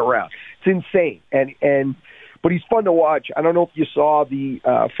course and around. It's insane. But he's fun to watch. I don't know if you saw the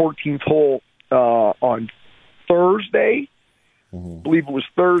 14th hole on Thursday. I believe it was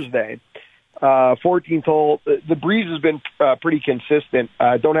Thursday. 14th hole. The breeze has been pretty consistent.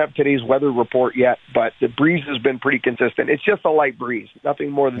 I don't have today's weather report yet, but the breeze has been pretty consistent. It's just a light breeze,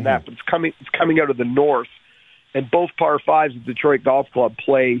 nothing more than that. But it's coming out of the north, and both par 5s at Detroit Golf Club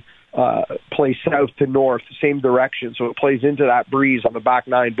play south to north, same direction. So it plays into that breeze on the back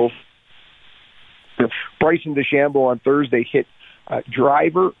 9. Both Bryson DeChambeau on Thursday hit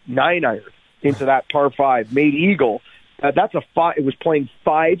driver 9-iron into that par 5, made eagle. That's a 5. It was playing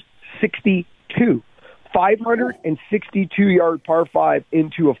 562, 562-yard par 5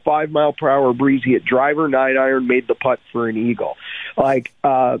 into a 5-mile-per-hour breeze. He hit driver 9-iron, made the putt for an eagle. Like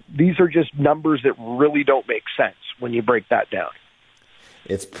these are just numbers that really don't make sense when you break that down.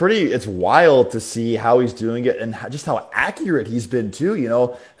 it's wild to see how he's doing it and just how accurate he's been too. You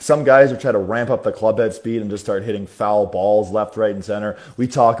know, some guys are trying to ramp up the club head speed and just start hitting foul balls left, right, and center. We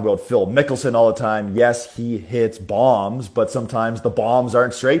talk about Phil Mickelson all the time. Yes, he hits bombs, but sometimes the bombs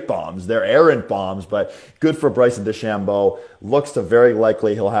aren't straight bombs. They're errant bombs, but good for Bryson DeChambeau. Looks to very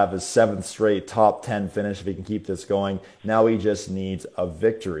likely he'll have his 7th straight top 10 finish if he can keep this going. Now he just needs a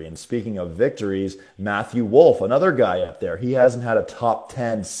victory. And speaking of victories, Matthew Wolff, another guy up there. He hasn't had a top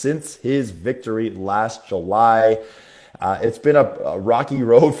 10 since his victory last July. It's been a rocky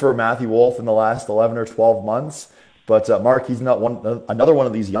road for Matthew Wolff in the last 11 or 12 months. But Mark, he's not another one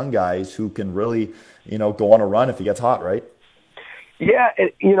of these young guys who can really, go on a run if he gets hot, right? Yeah,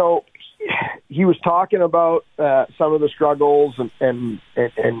 he was talking about some of the struggles and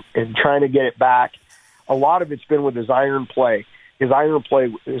trying to get it back. A lot of it's been with his iron play. His iron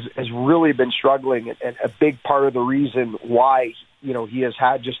play has really been struggling, and a big part of the reason why he has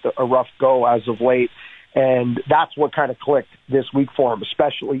had just a rough go as of late. And that's what kind of clicked this week for him,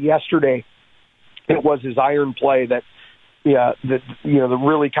 especially yesterday. It was his iron play that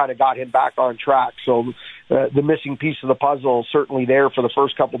really kind of got him back on track. So the missing piece of the puzzle is certainly there for the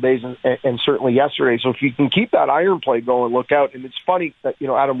first couple of days and certainly yesterday. So if you can keep that iron play going, look out. And it's funny that,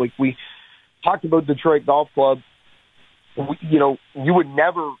 Adam, we talked about Detroit Golf Club. You would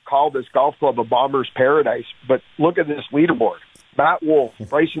never call this golf club a bomber's paradise, but look at this leaderboard. Matt Wolff,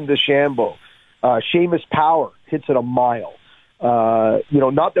 Bryson DeChambeau, Seamus Power hits it a mile.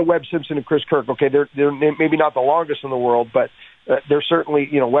 Not that Webb Simpson and Chris Kirk, okay, they're maybe not the longest in the world, but they're certainly,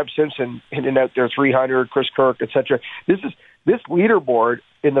 Webb Simpson hitting out there 300, Chris Kirk, etc. This leaderboard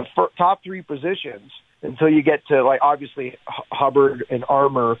in the top 3 positions until you get to, like, obviously Hubbard and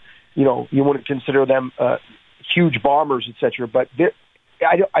Armour, you wouldn't consider them huge bombers, etc. But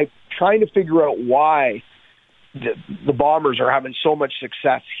I'm trying to figure out why the Bombers are having so much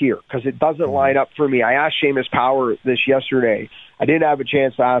success here, because it doesn't line up for me. I asked Seamus Power this yesterday. I didn't have a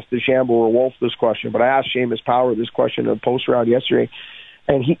chance to ask DeChambeau or Wolff this question, but I asked Seamus Power this question in the post round yesterday,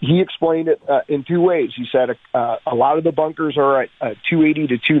 and he explained it in 2 ways. He said a lot of the bunkers are at 280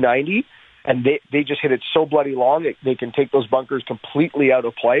 to 290, and they just hit it so bloody long they can take those bunkers completely out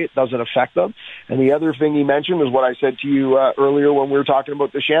of play. It doesn't affect them. And the other thing he mentioned is what I said to you earlier when we were talking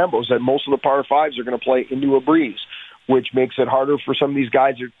about DeChambeau, is that most of the par 5s are going to play into a breeze, which makes it harder for some of these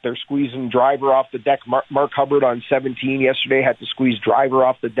guys. They're squeezing driver off the deck. Mark Hubbard on 17 yesterday had to squeeze driver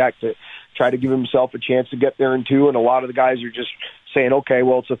off the deck to try to give himself a chance to get there in 2, and a lot of the guys are just saying, okay,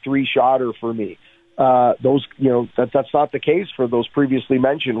 well, it's a 3-shotter for me. That's not the case for those previously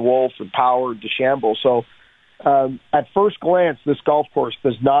mentioned, Wolff and Power, DeChambeau. So at first glance, this golf course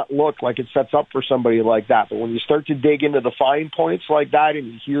does not look like it sets up for somebody like that. But when you start to dig into the fine points like that and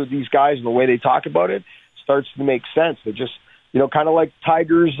you hear these guys and the way they talk about it, starts to make sense. They're just, kind of like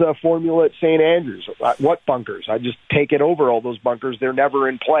Tiger's formula at St. Andrews. What bunkers? I just take it over all those bunkers. They're never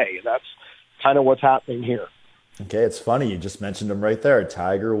in play. And that's kind of what's happening here. Okay, it's funny. You just mentioned him right there.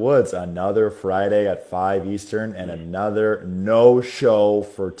 Tiger Woods, another Friday at 5 Eastern and another no-show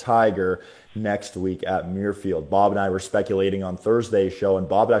for Tiger next week at Muirfield. Bob and I were speculating on Thursday's show, and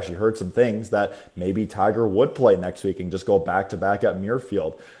Bob actually heard some things that maybe Tiger would play next week and just go back-to-back at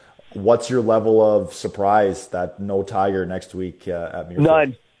Muirfield. What's your level of surprise that no Tiger next week at Muirfield?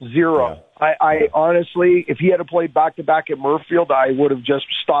 None. Zero. Yeah. I honestly, if he had to play back-to-back at Muirfield, I would have just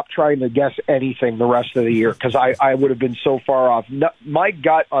stopped trying to guess anything the rest of the year, because I would have been so far off. No, my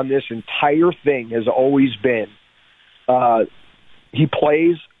gut on this entire thing has always been he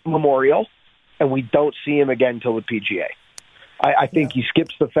plays Memorial, and we don't see him again till the PGA. I think he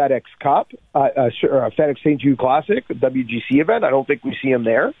skips the FedEx Cup, FedEx St. Jude Classic, the WGC event. I don't think we see him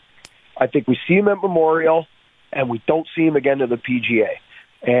there. I think we see him at Memorial, and we don't see him again to the PGA.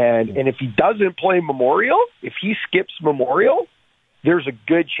 And if he doesn't play Memorial, if he skips Memorial, there's a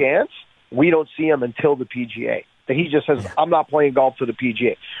good chance we don't see him until the PGA. That he just says, I'm not playing golf for the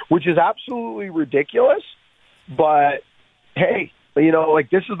PGA, which is absolutely ridiculous. But, hey,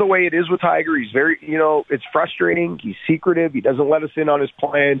 this is the way it is with Tiger. He's very, it's frustrating. He's secretive. He doesn't let us in on his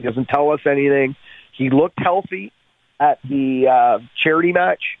plan. He doesn't tell us anything. He looked healthy at the charity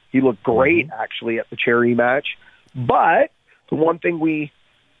match. He looked great, actually, at the charity match. But the one thing we,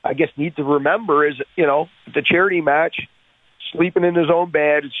 I guess, need to remember is, the charity match, sleeping in his own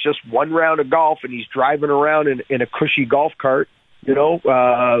bed, it's just one round of golf, and he's driving around in a cushy golf cart.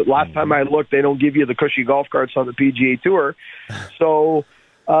 Last time I looked, they don't give you the cushy golf carts on the PGA Tour. So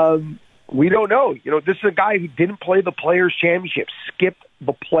we don't know. This is a guy who didn't play the Players' Championship, skipped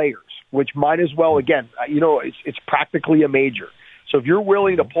the Players, which might as well, again, it's practically a major. So if you're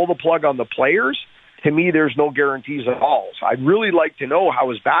willing to pull the plug on the Players, to me, there's no guarantees at all. So I'd really like to know how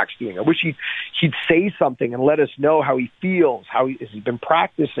his back's doing. I wish he'd say something and let us know how he feels, has he been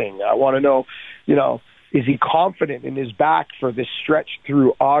practicing. I want to know, is he confident in his back for this stretch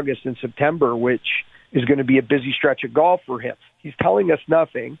through August and September, which is going to be a busy stretch of golf for him. He's telling us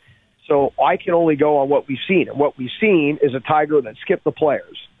nothing, so I can only go on what we've seen. And what we've seen is a Tiger that skipped the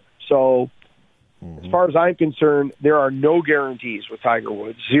Players. So as far as I'm concerned, there are no guarantees with Tiger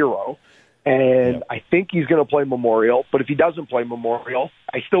Woods, zero. And I think he's going to play Memorial, but if he doesn't play Memorial,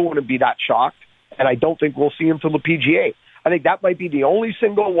 I still wouldn't be that shocked, and I don't think we'll see him till the PGA. I think that might be the only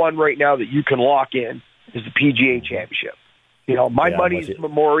single one right now that you can lock in is the PGA Championship. My money's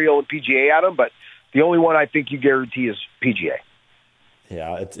Memorial and PGA, Adam, but the only one I think you guarantee is PGA.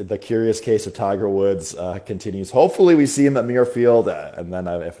 Yeah, it's the curious case of Tiger Woods continues. Hopefully we see him at Muirfield, and then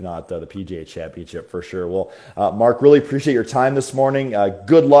if not, the PGA Championship for sure. Well, Mark, really appreciate your time this morning.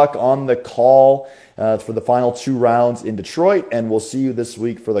 Good luck on the call for the final 2 rounds in Detroit, and we'll see you this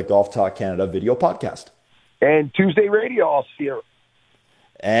week for the Golf Talk Canada video podcast. And Tuesday Radio, I'll see you.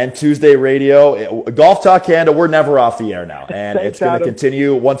 And Tuesday Radio, Golf Talk Canada, we're never off the air now. And Thanks, it's going to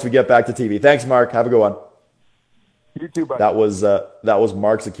continue once we get back to TV. Thanks, Mark. Have a good one. You too, buddy. That was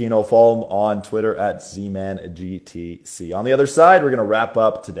Mark Zecchino. Follow him on Twitter at ZmanGTC. On the other side, we're going to wrap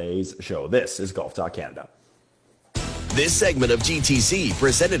up today's show. This is Golf Talk Canada. This segment of GTC,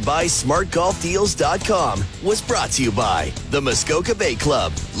 presented by SmartGolfDeals.com, was brought to you by the Muskoka Bay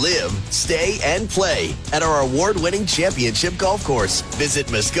Club. Live, stay, and play at our award-winning championship golf course. Visit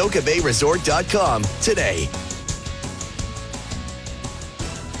MuskokaBayResort.com today.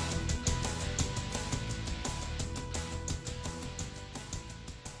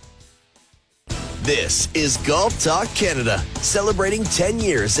 This is Golf Talk Canada, celebrating 10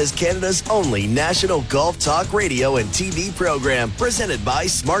 years as Canada's only national golf talk radio and TV program, presented by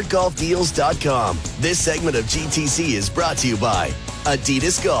SmartGolfDeals.com. This segment of GTC is brought to you by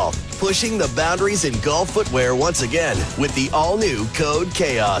Adidas Golf, pushing the boundaries in golf footwear once again with the all-new Code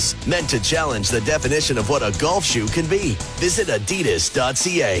Chaos, meant to challenge the definition of what a golf shoe can be. Visit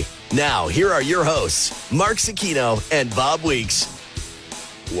adidas.ca. Now, here are your hosts, Mark Zecchino and Bob Weeks.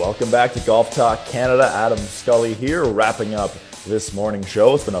 Welcome back to Golf Talk Canada. Adam Scully here, wrapping up this morning's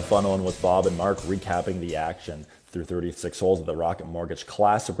show. It's been a fun one with Bob and Mark, recapping the action through 36 holes of the Rocket Mortgage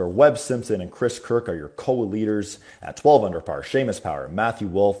Classic, where Webb Simpson and Chris Kirk are your co-leaders at 12 under par. Seamus Power, Matthew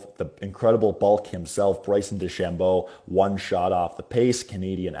Wolff, the incredible bulk himself, Bryson DeChambeau, 1 shot off the pace.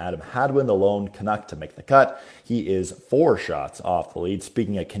 Canadian Adam Hadwin, the lone Canuck to make the cut. He is 4 shots off the lead.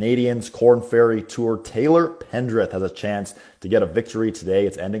 Speaking of Canadians, Corn Ferry Tour, Taylor Pendrith has a chance to get a victory today.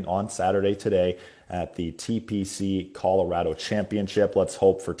 It's ending on Saturday today at the TPC Colorado Championship. Let's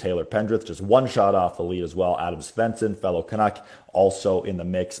hope for Taylor Pendrith, just 1 shot off the lead as well. Adam Svensson, fellow Canuck, also in the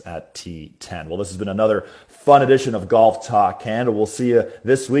mix at T10. Well, this has been another fun edition of Golf Talk Canada. We'll see you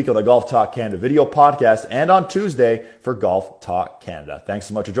this week on the Golf Talk Canada video podcast and on Tuesday for Golf Talk Canada. Thanks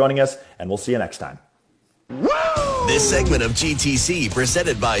so much for joining us, and we'll see you next time. This segment of GTC,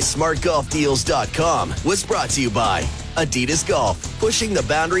 presented by SmartGolfDeals.com, was brought to you by Adidas Golf, pushing the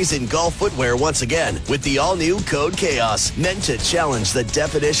boundaries in golf footwear once again with the all-new Code Chaos, meant to challenge the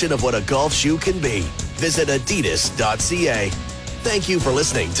definition of what a golf shoe can be. Visit adidas.ca. Thank you for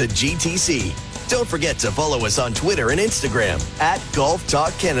listening to GTC. Don't forget to follow us on Twitter and Instagram at Golf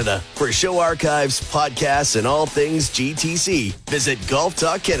Talk Canada. For show archives, podcasts, and all things GTC, visit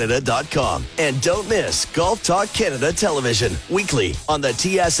golftalkcanada.com. And don't miss Golf Talk Canada Television, weekly on the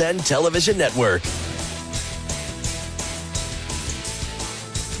TSN Television Network.